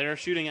 crap. They're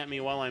shooting at me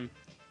while I'm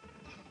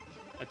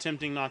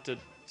attempting not to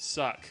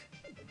suck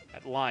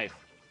at life.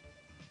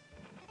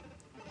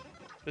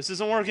 This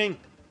isn't working.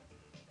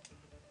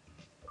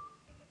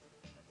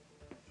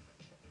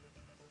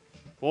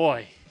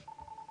 Boy.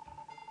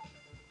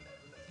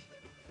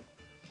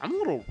 I'm a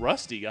little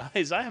rusty,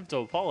 guys. I have to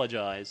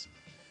apologize.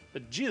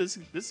 But gee,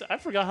 this I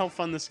forgot how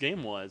fun this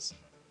game was.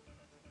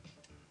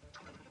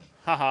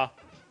 Haha.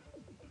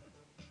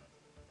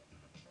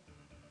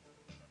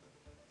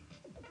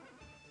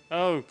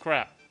 Oh,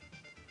 crap.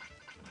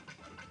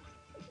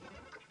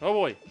 Oh,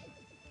 boy.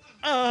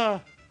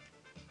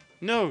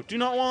 No, do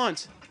not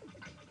want.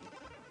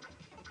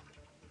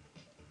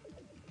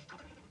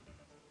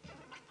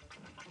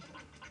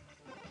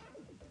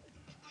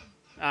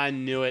 I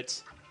knew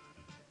it.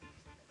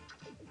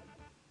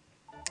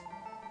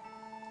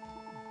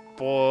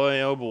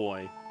 Boy, oh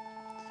boy.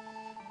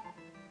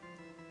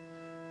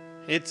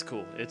 It's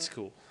cool. It's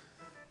cool.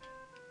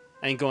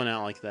 I ain't going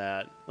out like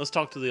that. Let's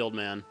talk to the old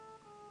man.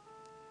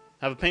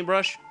 Have a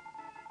paintbrush?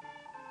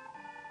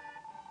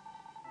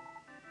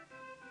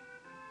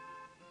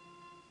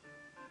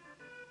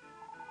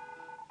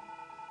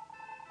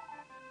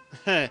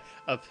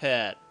 A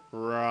pet.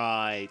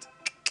 Right.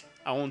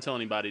 I won't tell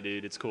anybody,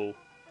 dude. It's cool.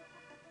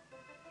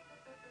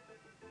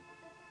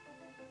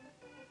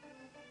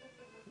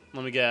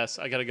 Let me guess.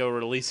 I gotta go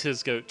release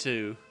his goat,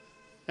 too.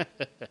 I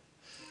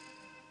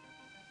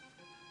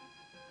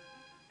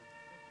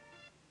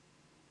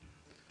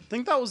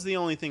think that was the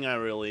only thing I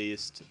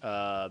released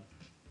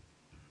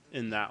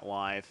in that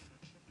life.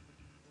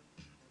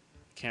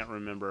 Can't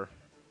remember.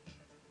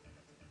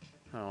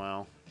 Oh,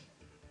 well.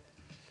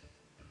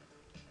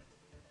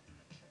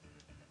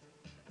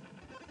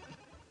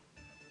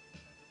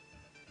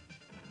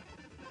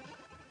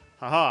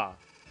 Haha.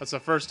 That's the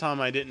first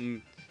time I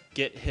didn't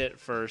get hit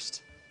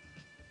first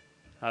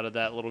out of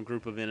that little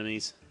group of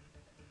enemies.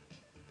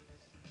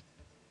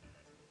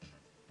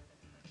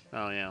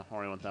 Oh, yeah.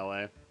 Already went that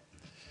way.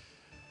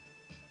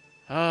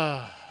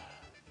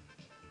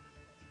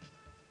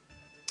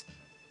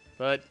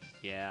 But,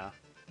 yeah.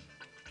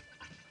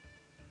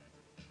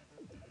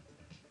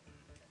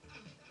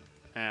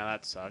 Yeah,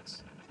 that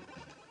sucks.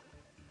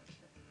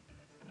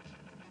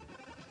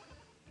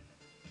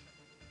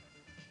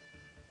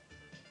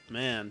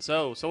 Man,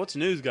 so what's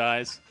news,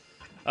 guys?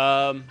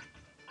 Um,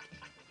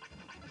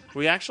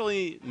 we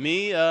actually,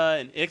 me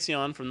and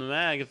Ixion from the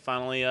mag have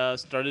finally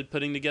started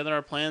putting together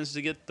our plans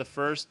to get the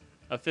first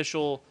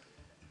official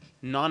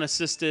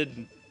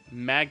non-assisted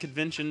mag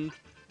convention,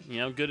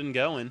 good and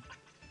going.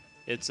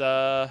 It's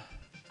gonna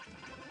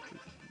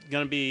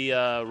be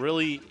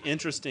really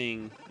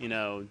interesting,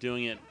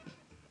 doing it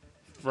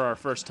for our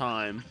first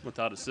time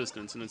without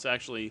assistance, and it's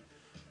actually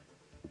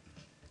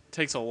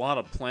takes a lot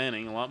of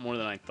planning, a lot more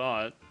than I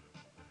thought,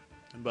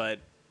 but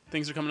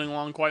things are coming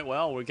along quite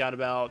well. We got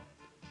about,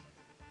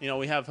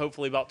 we have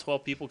hopefully about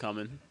 12 people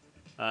coming.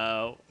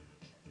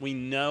 We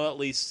know at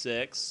least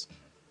 6,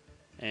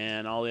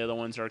 and all the other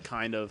ones are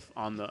kind of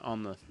on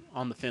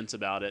the fence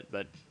about it,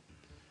 but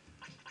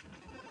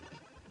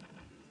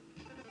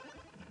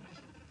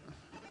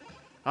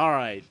all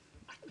right.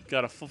 I've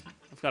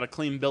got a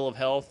clean bill of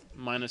health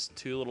minus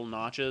 2 little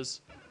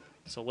notches.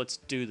 So let's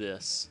do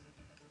this.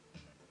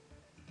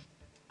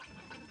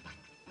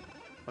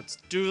 Let's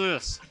do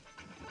this.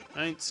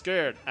 I ain't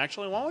scared.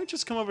 Actually, why don't we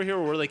just come over here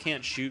where they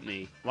can't shoot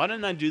me? Why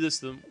didn't I do this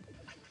the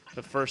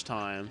first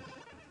time?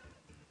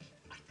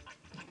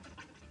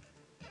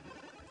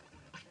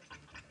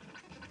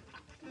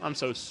 I'm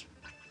so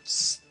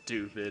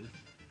stupid.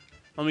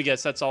 Let me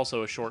guess, that's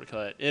also a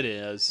shortcut. It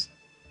is.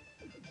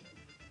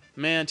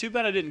 Man, too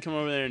bad I didn't come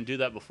over there and do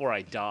that before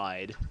I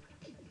died.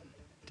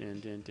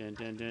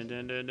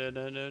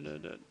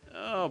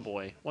 Oh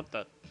boy, what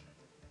the?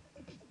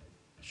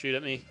 Shoot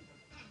at me.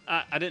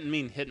 I didn't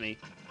mean hit me.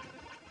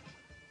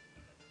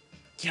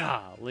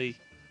 Golly.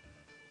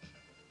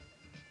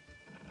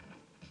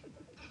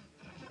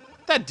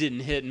 That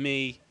didn't hit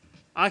me.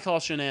 I call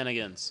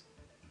shenanigans.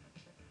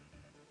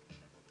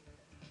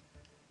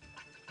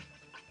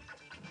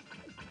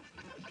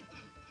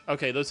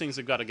 Okay, those things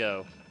have got to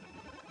go.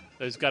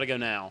 Those got to go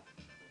now.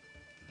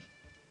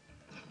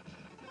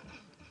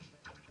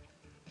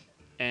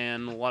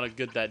 And a lot of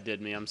good that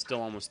did me. I'm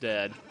still almost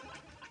dead.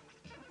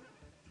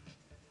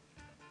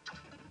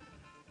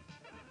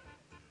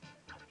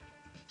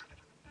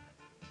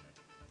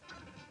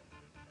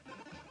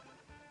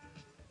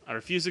 I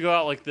refuse to go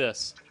out like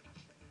this.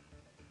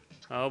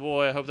 Oh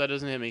boy, I hope that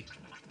doesn't hit me.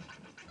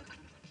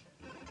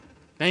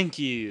 Thank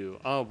you.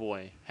 Oh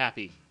boy,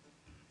 happy.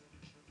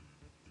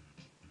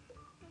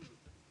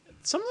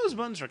 Some of those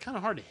buttons are kind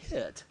of hard to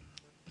hit.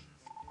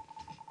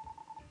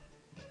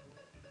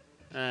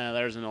 Ah,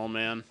 there's an old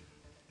man.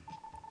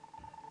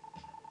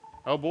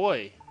 Oh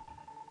boy.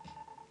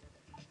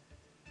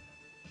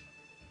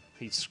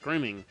 He's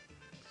screaming.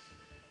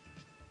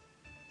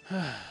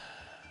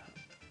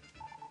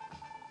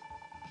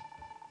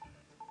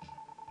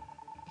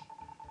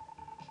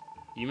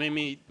 You may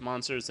meet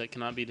monsters that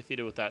cannot be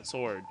defeated with that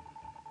sword.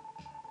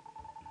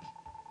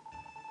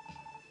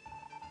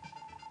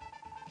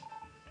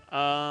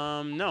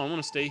 No, I'm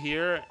gonna stay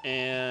here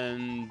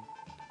and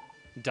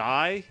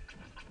die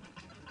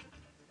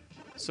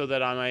so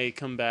that I may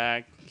come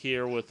back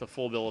here with a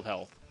full bill of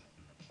health.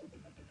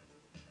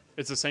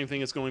 It's the same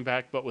thing as going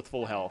back, but with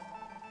full health,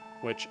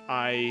 which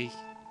I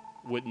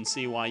wouldn't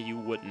see why you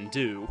wouldn't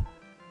do.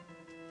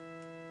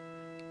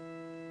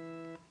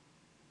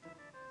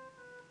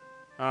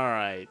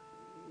 Alright.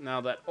 Now,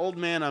 that old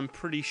man, I'm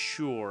pretty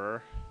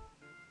sure,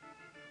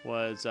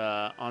 was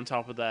on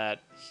top of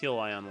that hill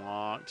I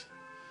unlocked.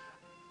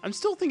 I'm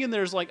still thinking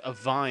there's like a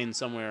vine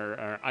somewhere,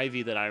 or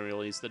ivy that I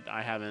released that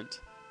I haven't.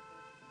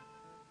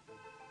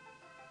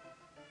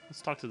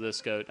 Let's talk to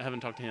this goat. I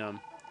haven't talked to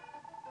him.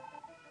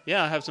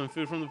 Yeah, I have some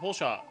food from the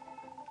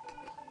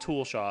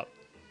tool shop.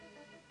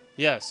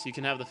 Yes, you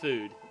can have the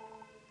food.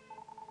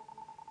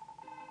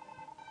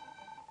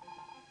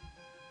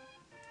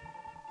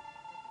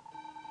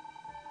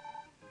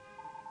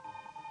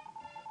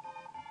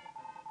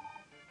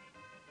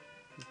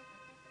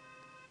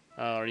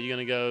 Are you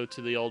gonna go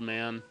to the old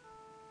man?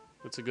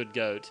 That's a good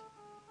goat.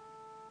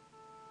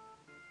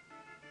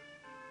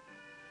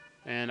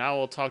 And I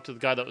will talk to the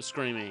guy that was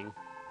screaming.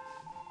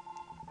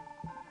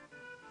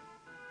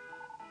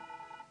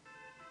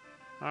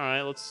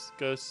 Alright, let's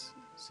go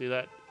see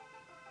that.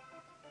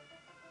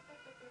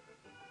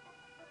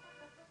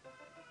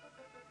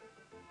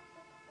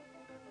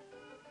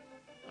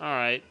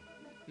 Alright.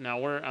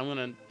 Now I'm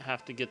gonna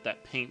have to get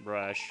that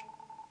paintbrush.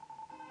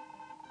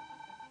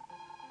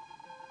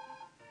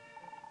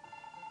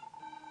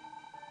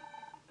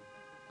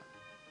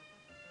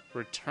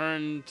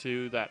 Return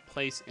to that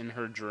place in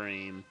her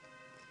dream.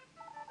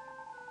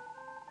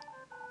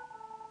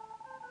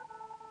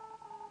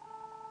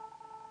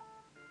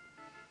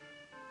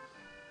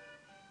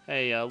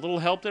 Hey, a little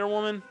help there,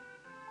 woman?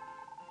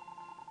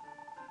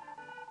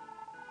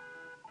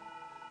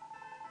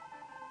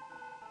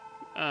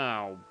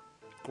 Oh,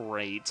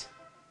 great.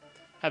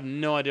 Have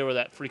no idea where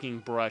that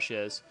freaking brush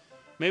is.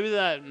 Maybe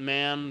that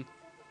man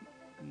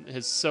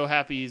is so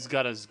happy he's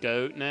got his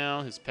goat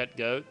now, his pet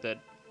goat, that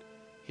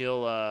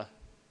he'll,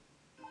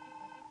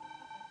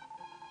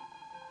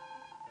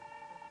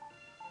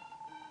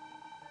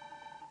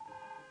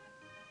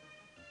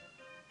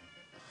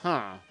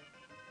 Huh.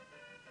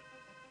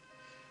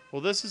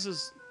 Well, this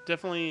is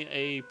definitely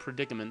a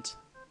predicament.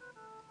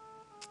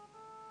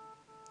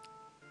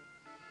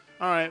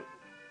 Alright.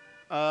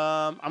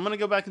 I'm going to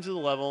go back into the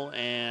level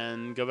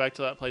and go back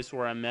to that place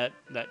where I met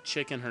that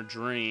chick in her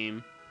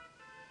dream.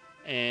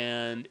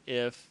 And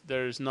if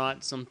there's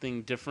not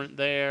something different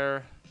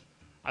there,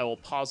 I will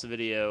pause the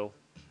video,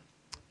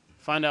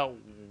 find out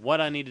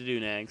what I need to do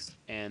next,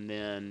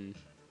 and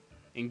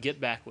get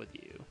back with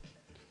you.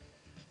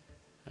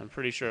 I'm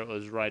pretty sure it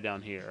was right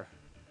down here.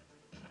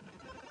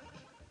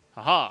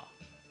 Haha.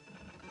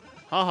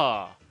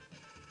 Haha.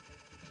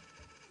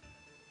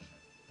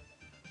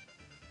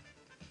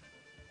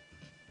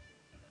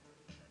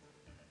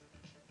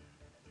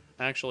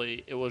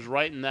 Actually, it was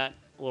right in that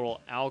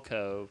little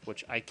alcove,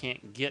 which I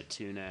can't get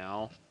to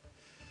now.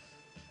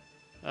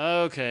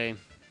 Okay.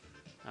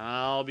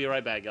 I'll be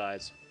right back,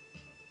 guys.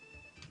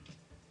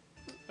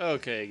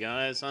 Okay,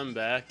 guys, I'm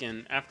back,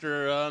 and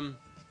after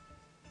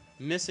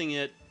missing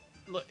it,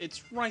 look,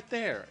 it's right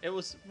there. It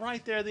was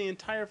right there the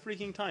entire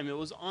freaking time. It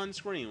was on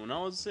screen. When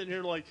I was sitting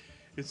here like,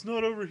 it's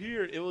not over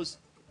here, it was,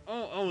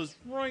 oh, I was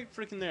right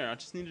freaking there. I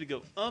just needed to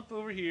go up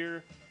over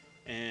here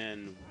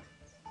and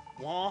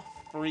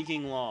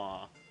freaking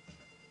law.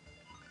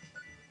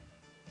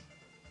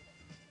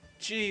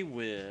 Gee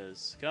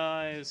whiz,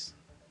 guys.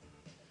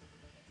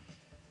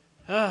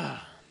 Oh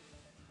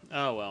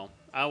well.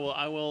 I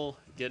will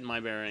get my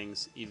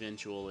bearings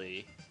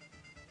eventually.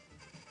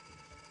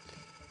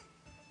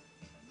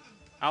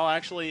 I'll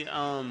actually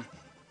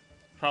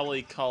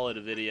probably call it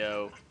a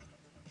video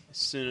as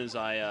soon as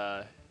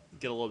I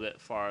get a little bit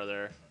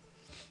farther.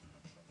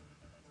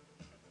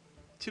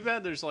 Too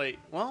bad there's like,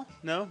 well,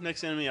 no,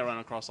 next enemy I run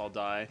across I'll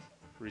die.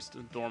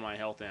 Restore my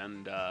health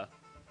and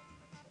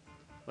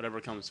whatever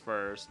comes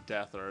first,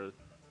 death or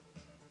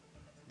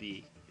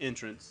the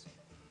entrance.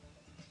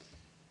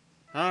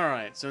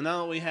 Alright, so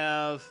now that we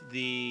have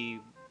the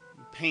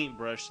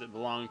paintbrush that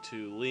belonged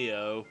to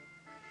Leo,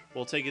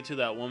 we'll take it to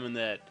that woman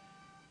that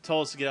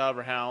told us to get out of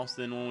her house,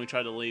 then when we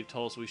tried to leave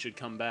told us we should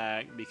come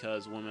back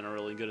because women are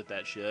really good at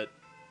that shit.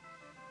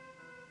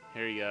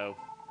 Here you go.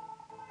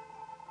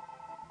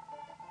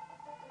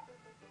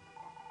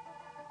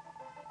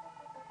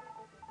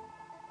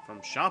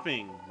 From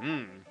shopping.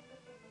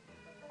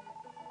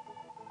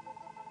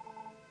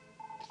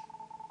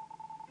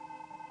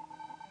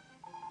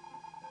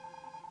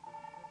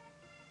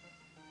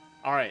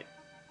 Alright.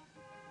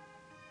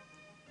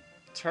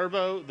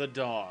 Turbo the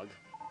dog.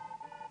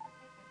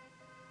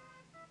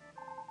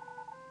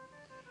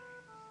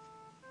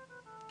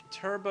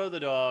 Turbo the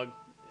dog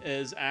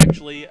is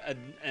actually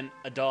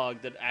a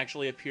dog that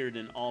actually appeared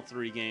in all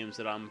 3 games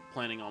that I'm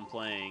planning on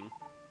playing.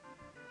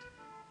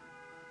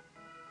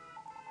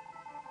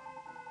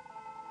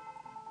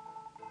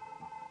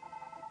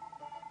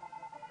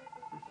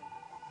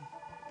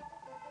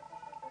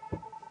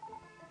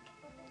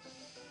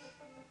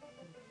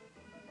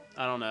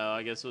 I don't know.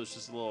 I guess it was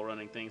just a little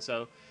running thing.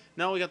 So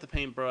now we got the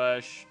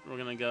paintbrush. We're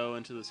going to go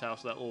into this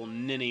house with that little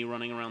ninny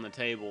running around the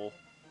table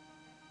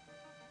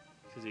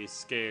because he's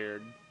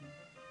scared.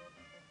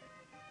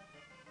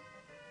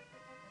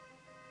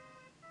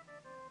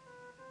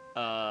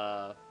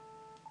 I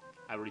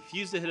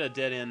refuse to hit a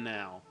dead end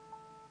now.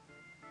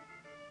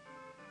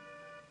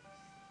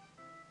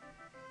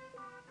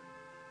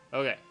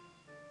 Okay.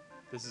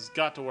 This has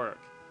got to work.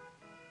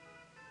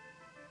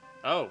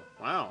 Oh,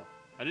 wow.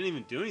 I didn't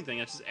even do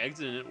anything. I just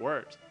exited and it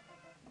worked.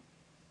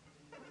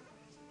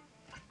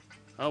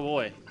 Oh,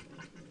 boy.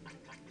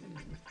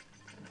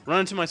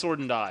 Run into my sword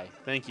and die.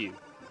 Thank you.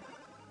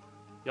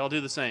 Y'all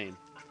do the same.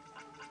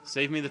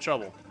 Save me the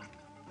trouble.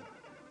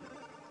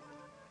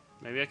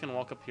 Maybe I can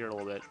walk up here a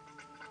little bit.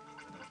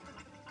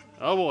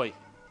 Oh, boy.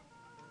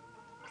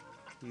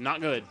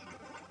 Not good.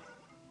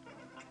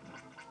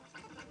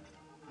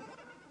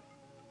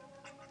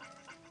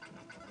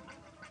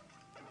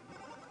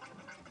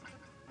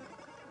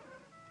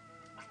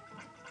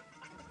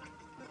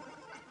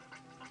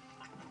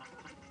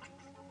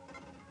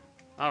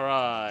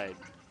 Alright.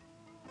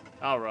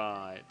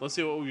 Alright. Let's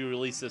see what we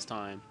release this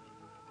time.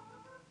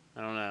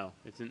 I don't know.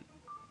 It didn't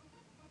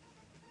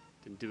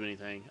do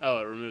anything. Oh,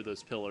 it removed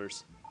those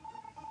pillars.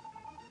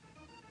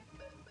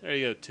 There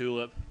you go,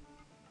 Tulip.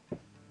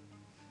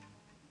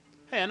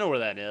 Hey, I know where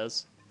that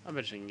is. I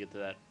bet you can get to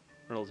that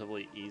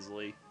relatively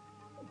easily.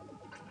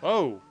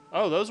 Oh!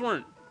 Oh, those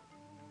weren't...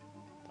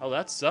 Oh,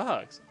 that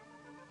sucks.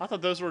 I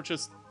thought those were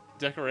just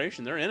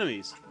decoration. They're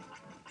enemies.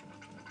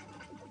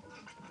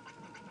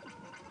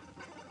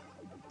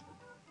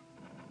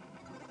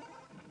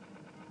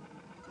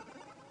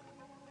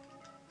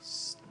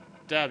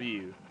 Stab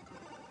you.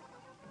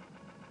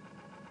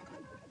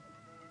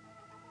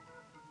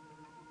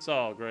 It's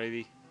all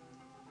gravy.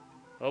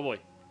 Oh boy.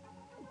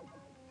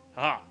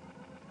 Haha.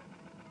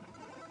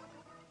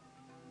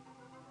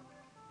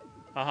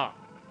 Haha.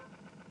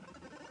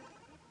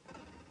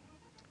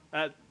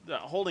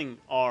 Holding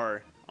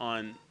R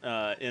on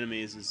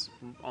enemies is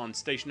on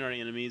stationary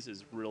enemies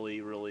is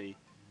really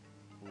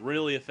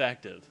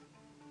effective.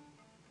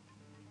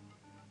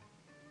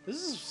 This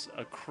is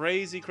a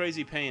crazy,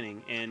 crazy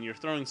painting, and you're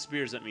throwing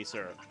spears at me,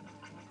 sir.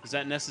 Is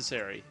that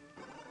necessary?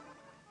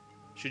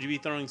 Should you be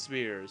throwing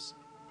spears?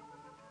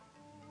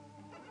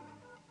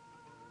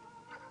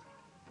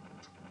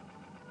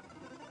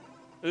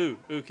 Ooh,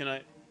 can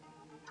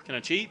I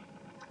cheat?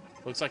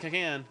 Looks like I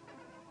can.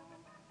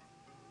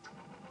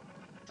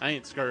 I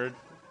ain't scared.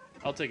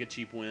 I'll take a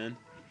cheap win.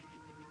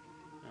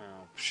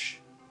 Oh, psh.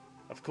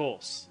 Of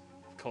course.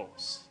 Of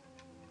course.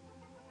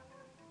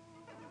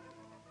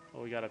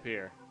 What we got up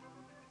here?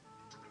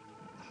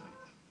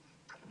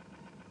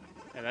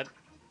 Yeah, that...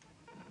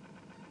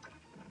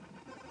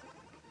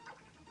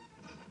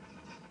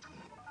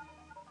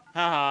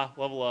 Haha,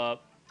 level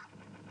up.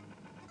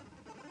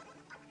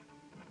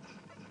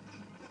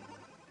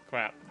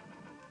 Crap.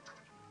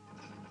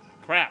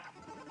 Crap.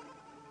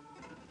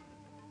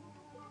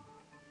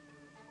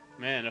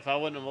 Man, if I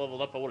wouldn't have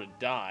leveled up, I would have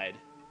died.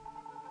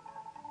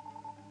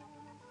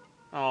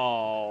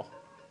 Oh,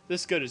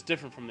 this goat is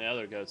different from the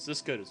other goats.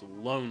 This goat is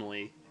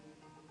lonely.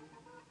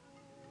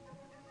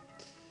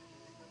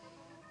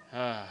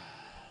 Oh,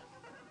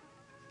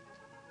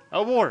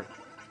 more.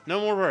 No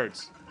more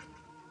birds.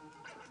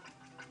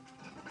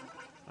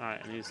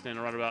 Alright, I need to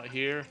stand right about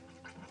here.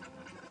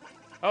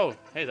 Oh,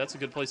 hey, that's a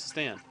good place to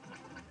stand.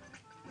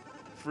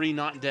 Free,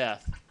 not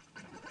death.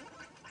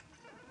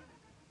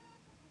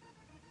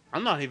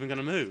 I'm not even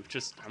gonna move.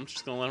 I'm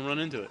just gonna let him run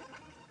into it.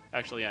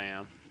 Actually, I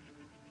am.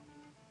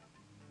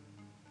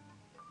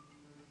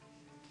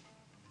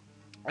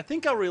 I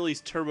think I'll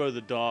release Turbo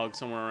the dog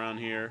somewhere around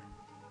here.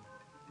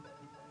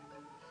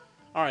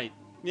 Alright,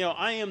 you know,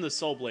 I am the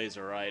Soul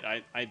Blazer,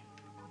 right?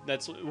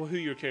 That's who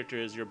your character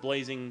is. You're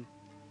blazing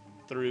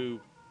through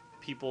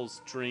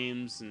people's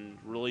dreams and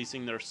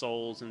releasing their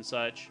souls and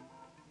such.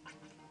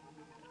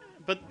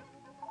 But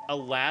a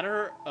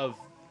ladder of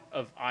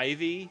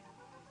ivy,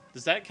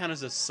 does that count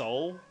as a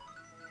soul?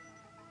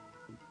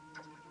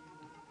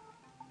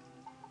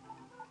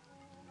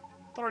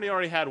 Thought he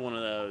already had one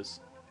of those.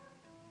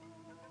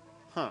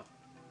 Huh.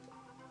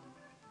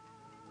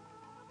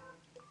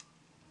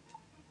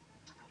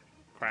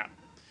 Crap.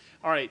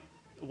 Alright,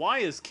 Y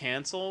is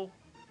cancel.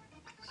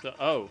 So,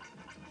 oh,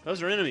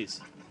 those are enemies.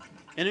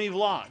 Enemy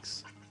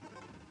blocks.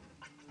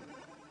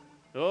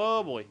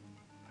 Oh boy.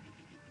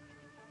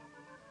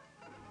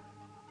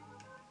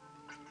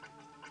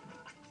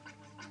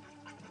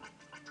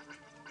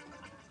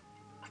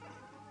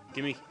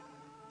 Gimme.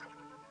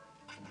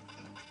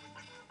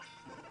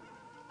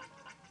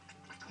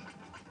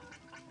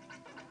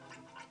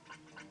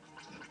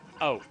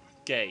 Oh,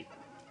 gay.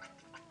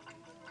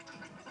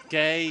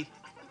 Gay.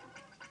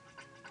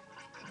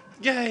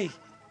 Gay!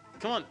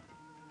 Come on.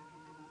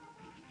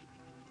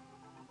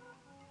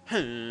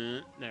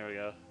 There we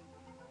go.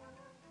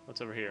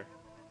 What's over here?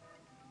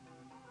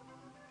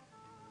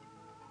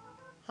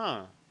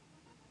 Huh.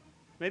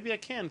 Maybe I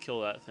can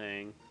kill that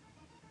thing.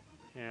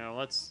 Yeah,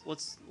 let's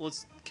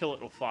kill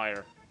it with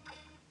fire.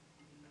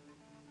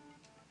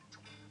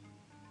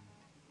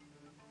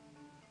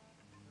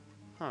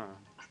 Huh.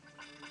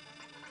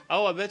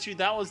 Oh, I bet you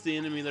that was the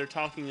enemy they're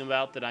talking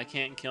about that I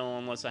can't kill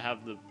unless I have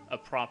a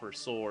proper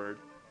sword.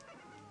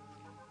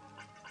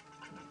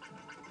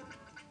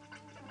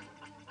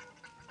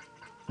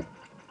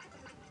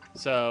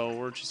 So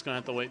we're just gonna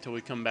have to wait till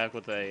we come back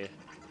with a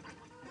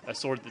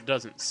sword that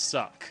doesn't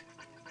suck.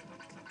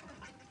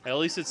 At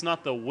least it's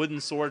not the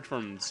wooden sword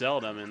from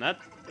Zelda. I mean, that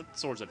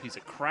sword's a piece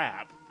of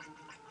crap.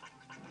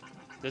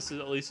 This is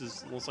at least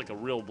looks like a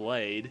real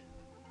blade.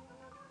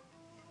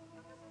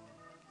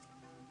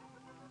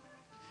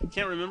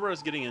 Can't remember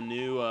us getting a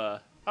new.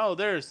 Oh,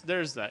 there's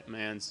that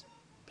man's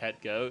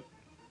pet goat.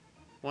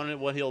 Wonder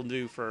what he'll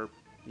do for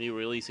me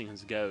releasing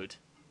his goat.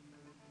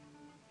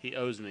 He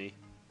owes me.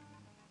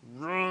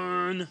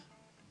 Run!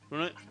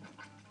 Run it.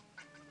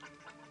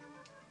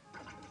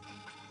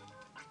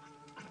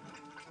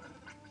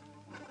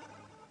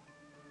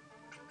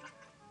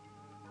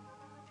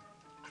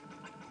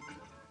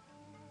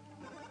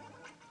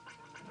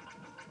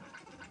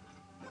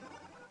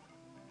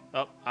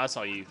 Oh, I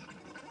saw you.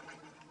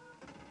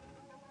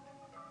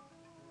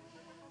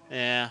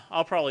 Yeah,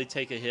 I'll probably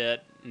take a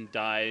hit and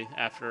die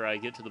after I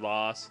get to the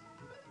boss.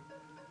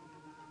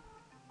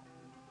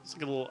 It's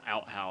like a little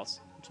outhouse.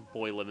 What's a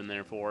boy living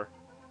there for?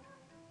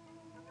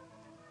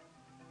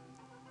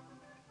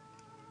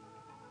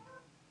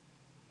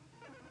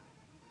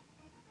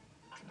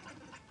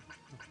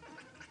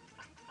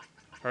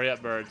 Hurry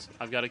up, birds.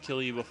 I've got to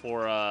kill you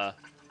before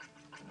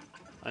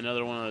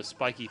another one of those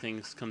spiky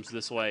things comes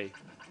this way.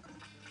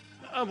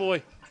 Oh,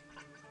 boy.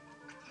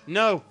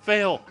 No!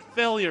 Fail!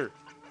 Failure!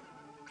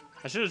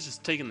 I should have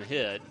just taken the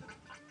hit.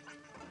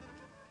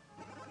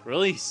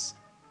 Release!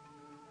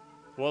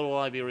 What will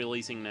I be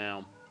releasing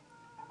now?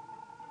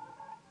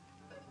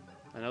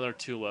 Another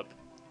tulip.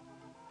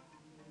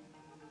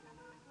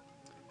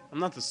 I'm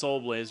not the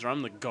Soul Blazer,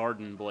 I'm the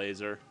Garden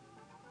Blazer.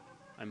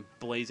 I'm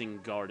blazing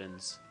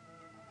gardens.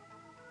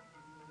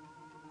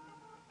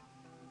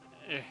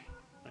 Wait,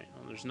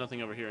 well, there's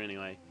nothing over here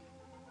anyway.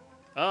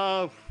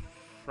 Oh,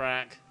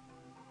 frack.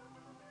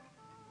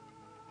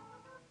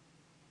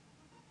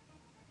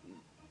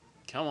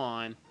 Come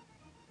on.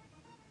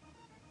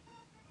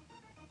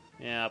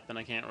 Yep, and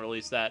I can't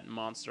release that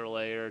monster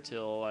layer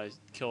till I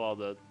kill all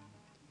the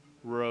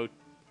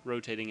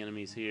rotating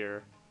enemies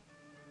here.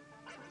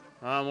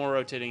 More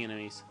rotating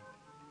enemies.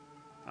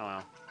 Oh,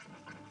 wow.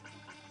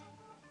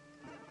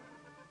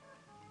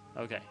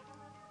 Okay.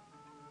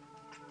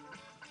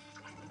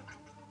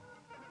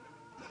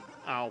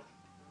 Ow.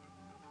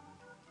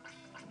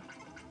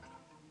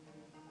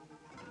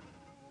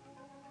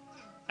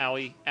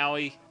 Owie.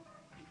 Owie.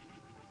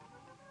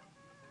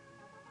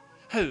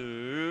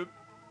 Hoop.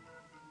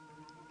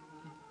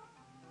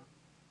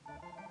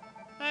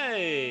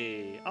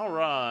 Hey.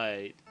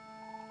 Alright.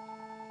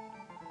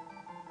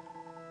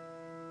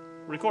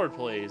 Record,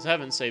 please. I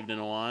haven't saved in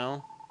a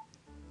while.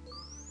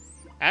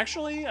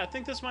 Actually, I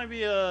think this might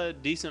be a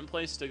decent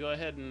place to go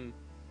ahead and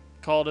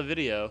call it a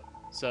video.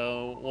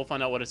 So we'll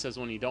find out what it says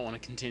when you don't want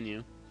to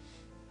continue.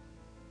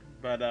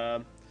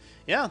 But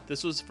yeah,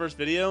 this was the first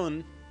video,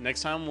 and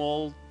next time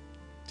we'll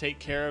take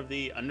care of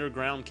the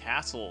underground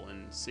castle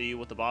and see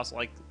what the boss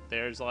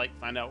there's like,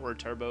 find out where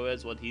Turbo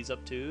is, what he's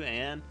up to,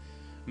 and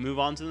move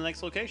on to the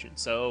next location.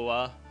 So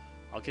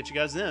I'll catch you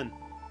guys then.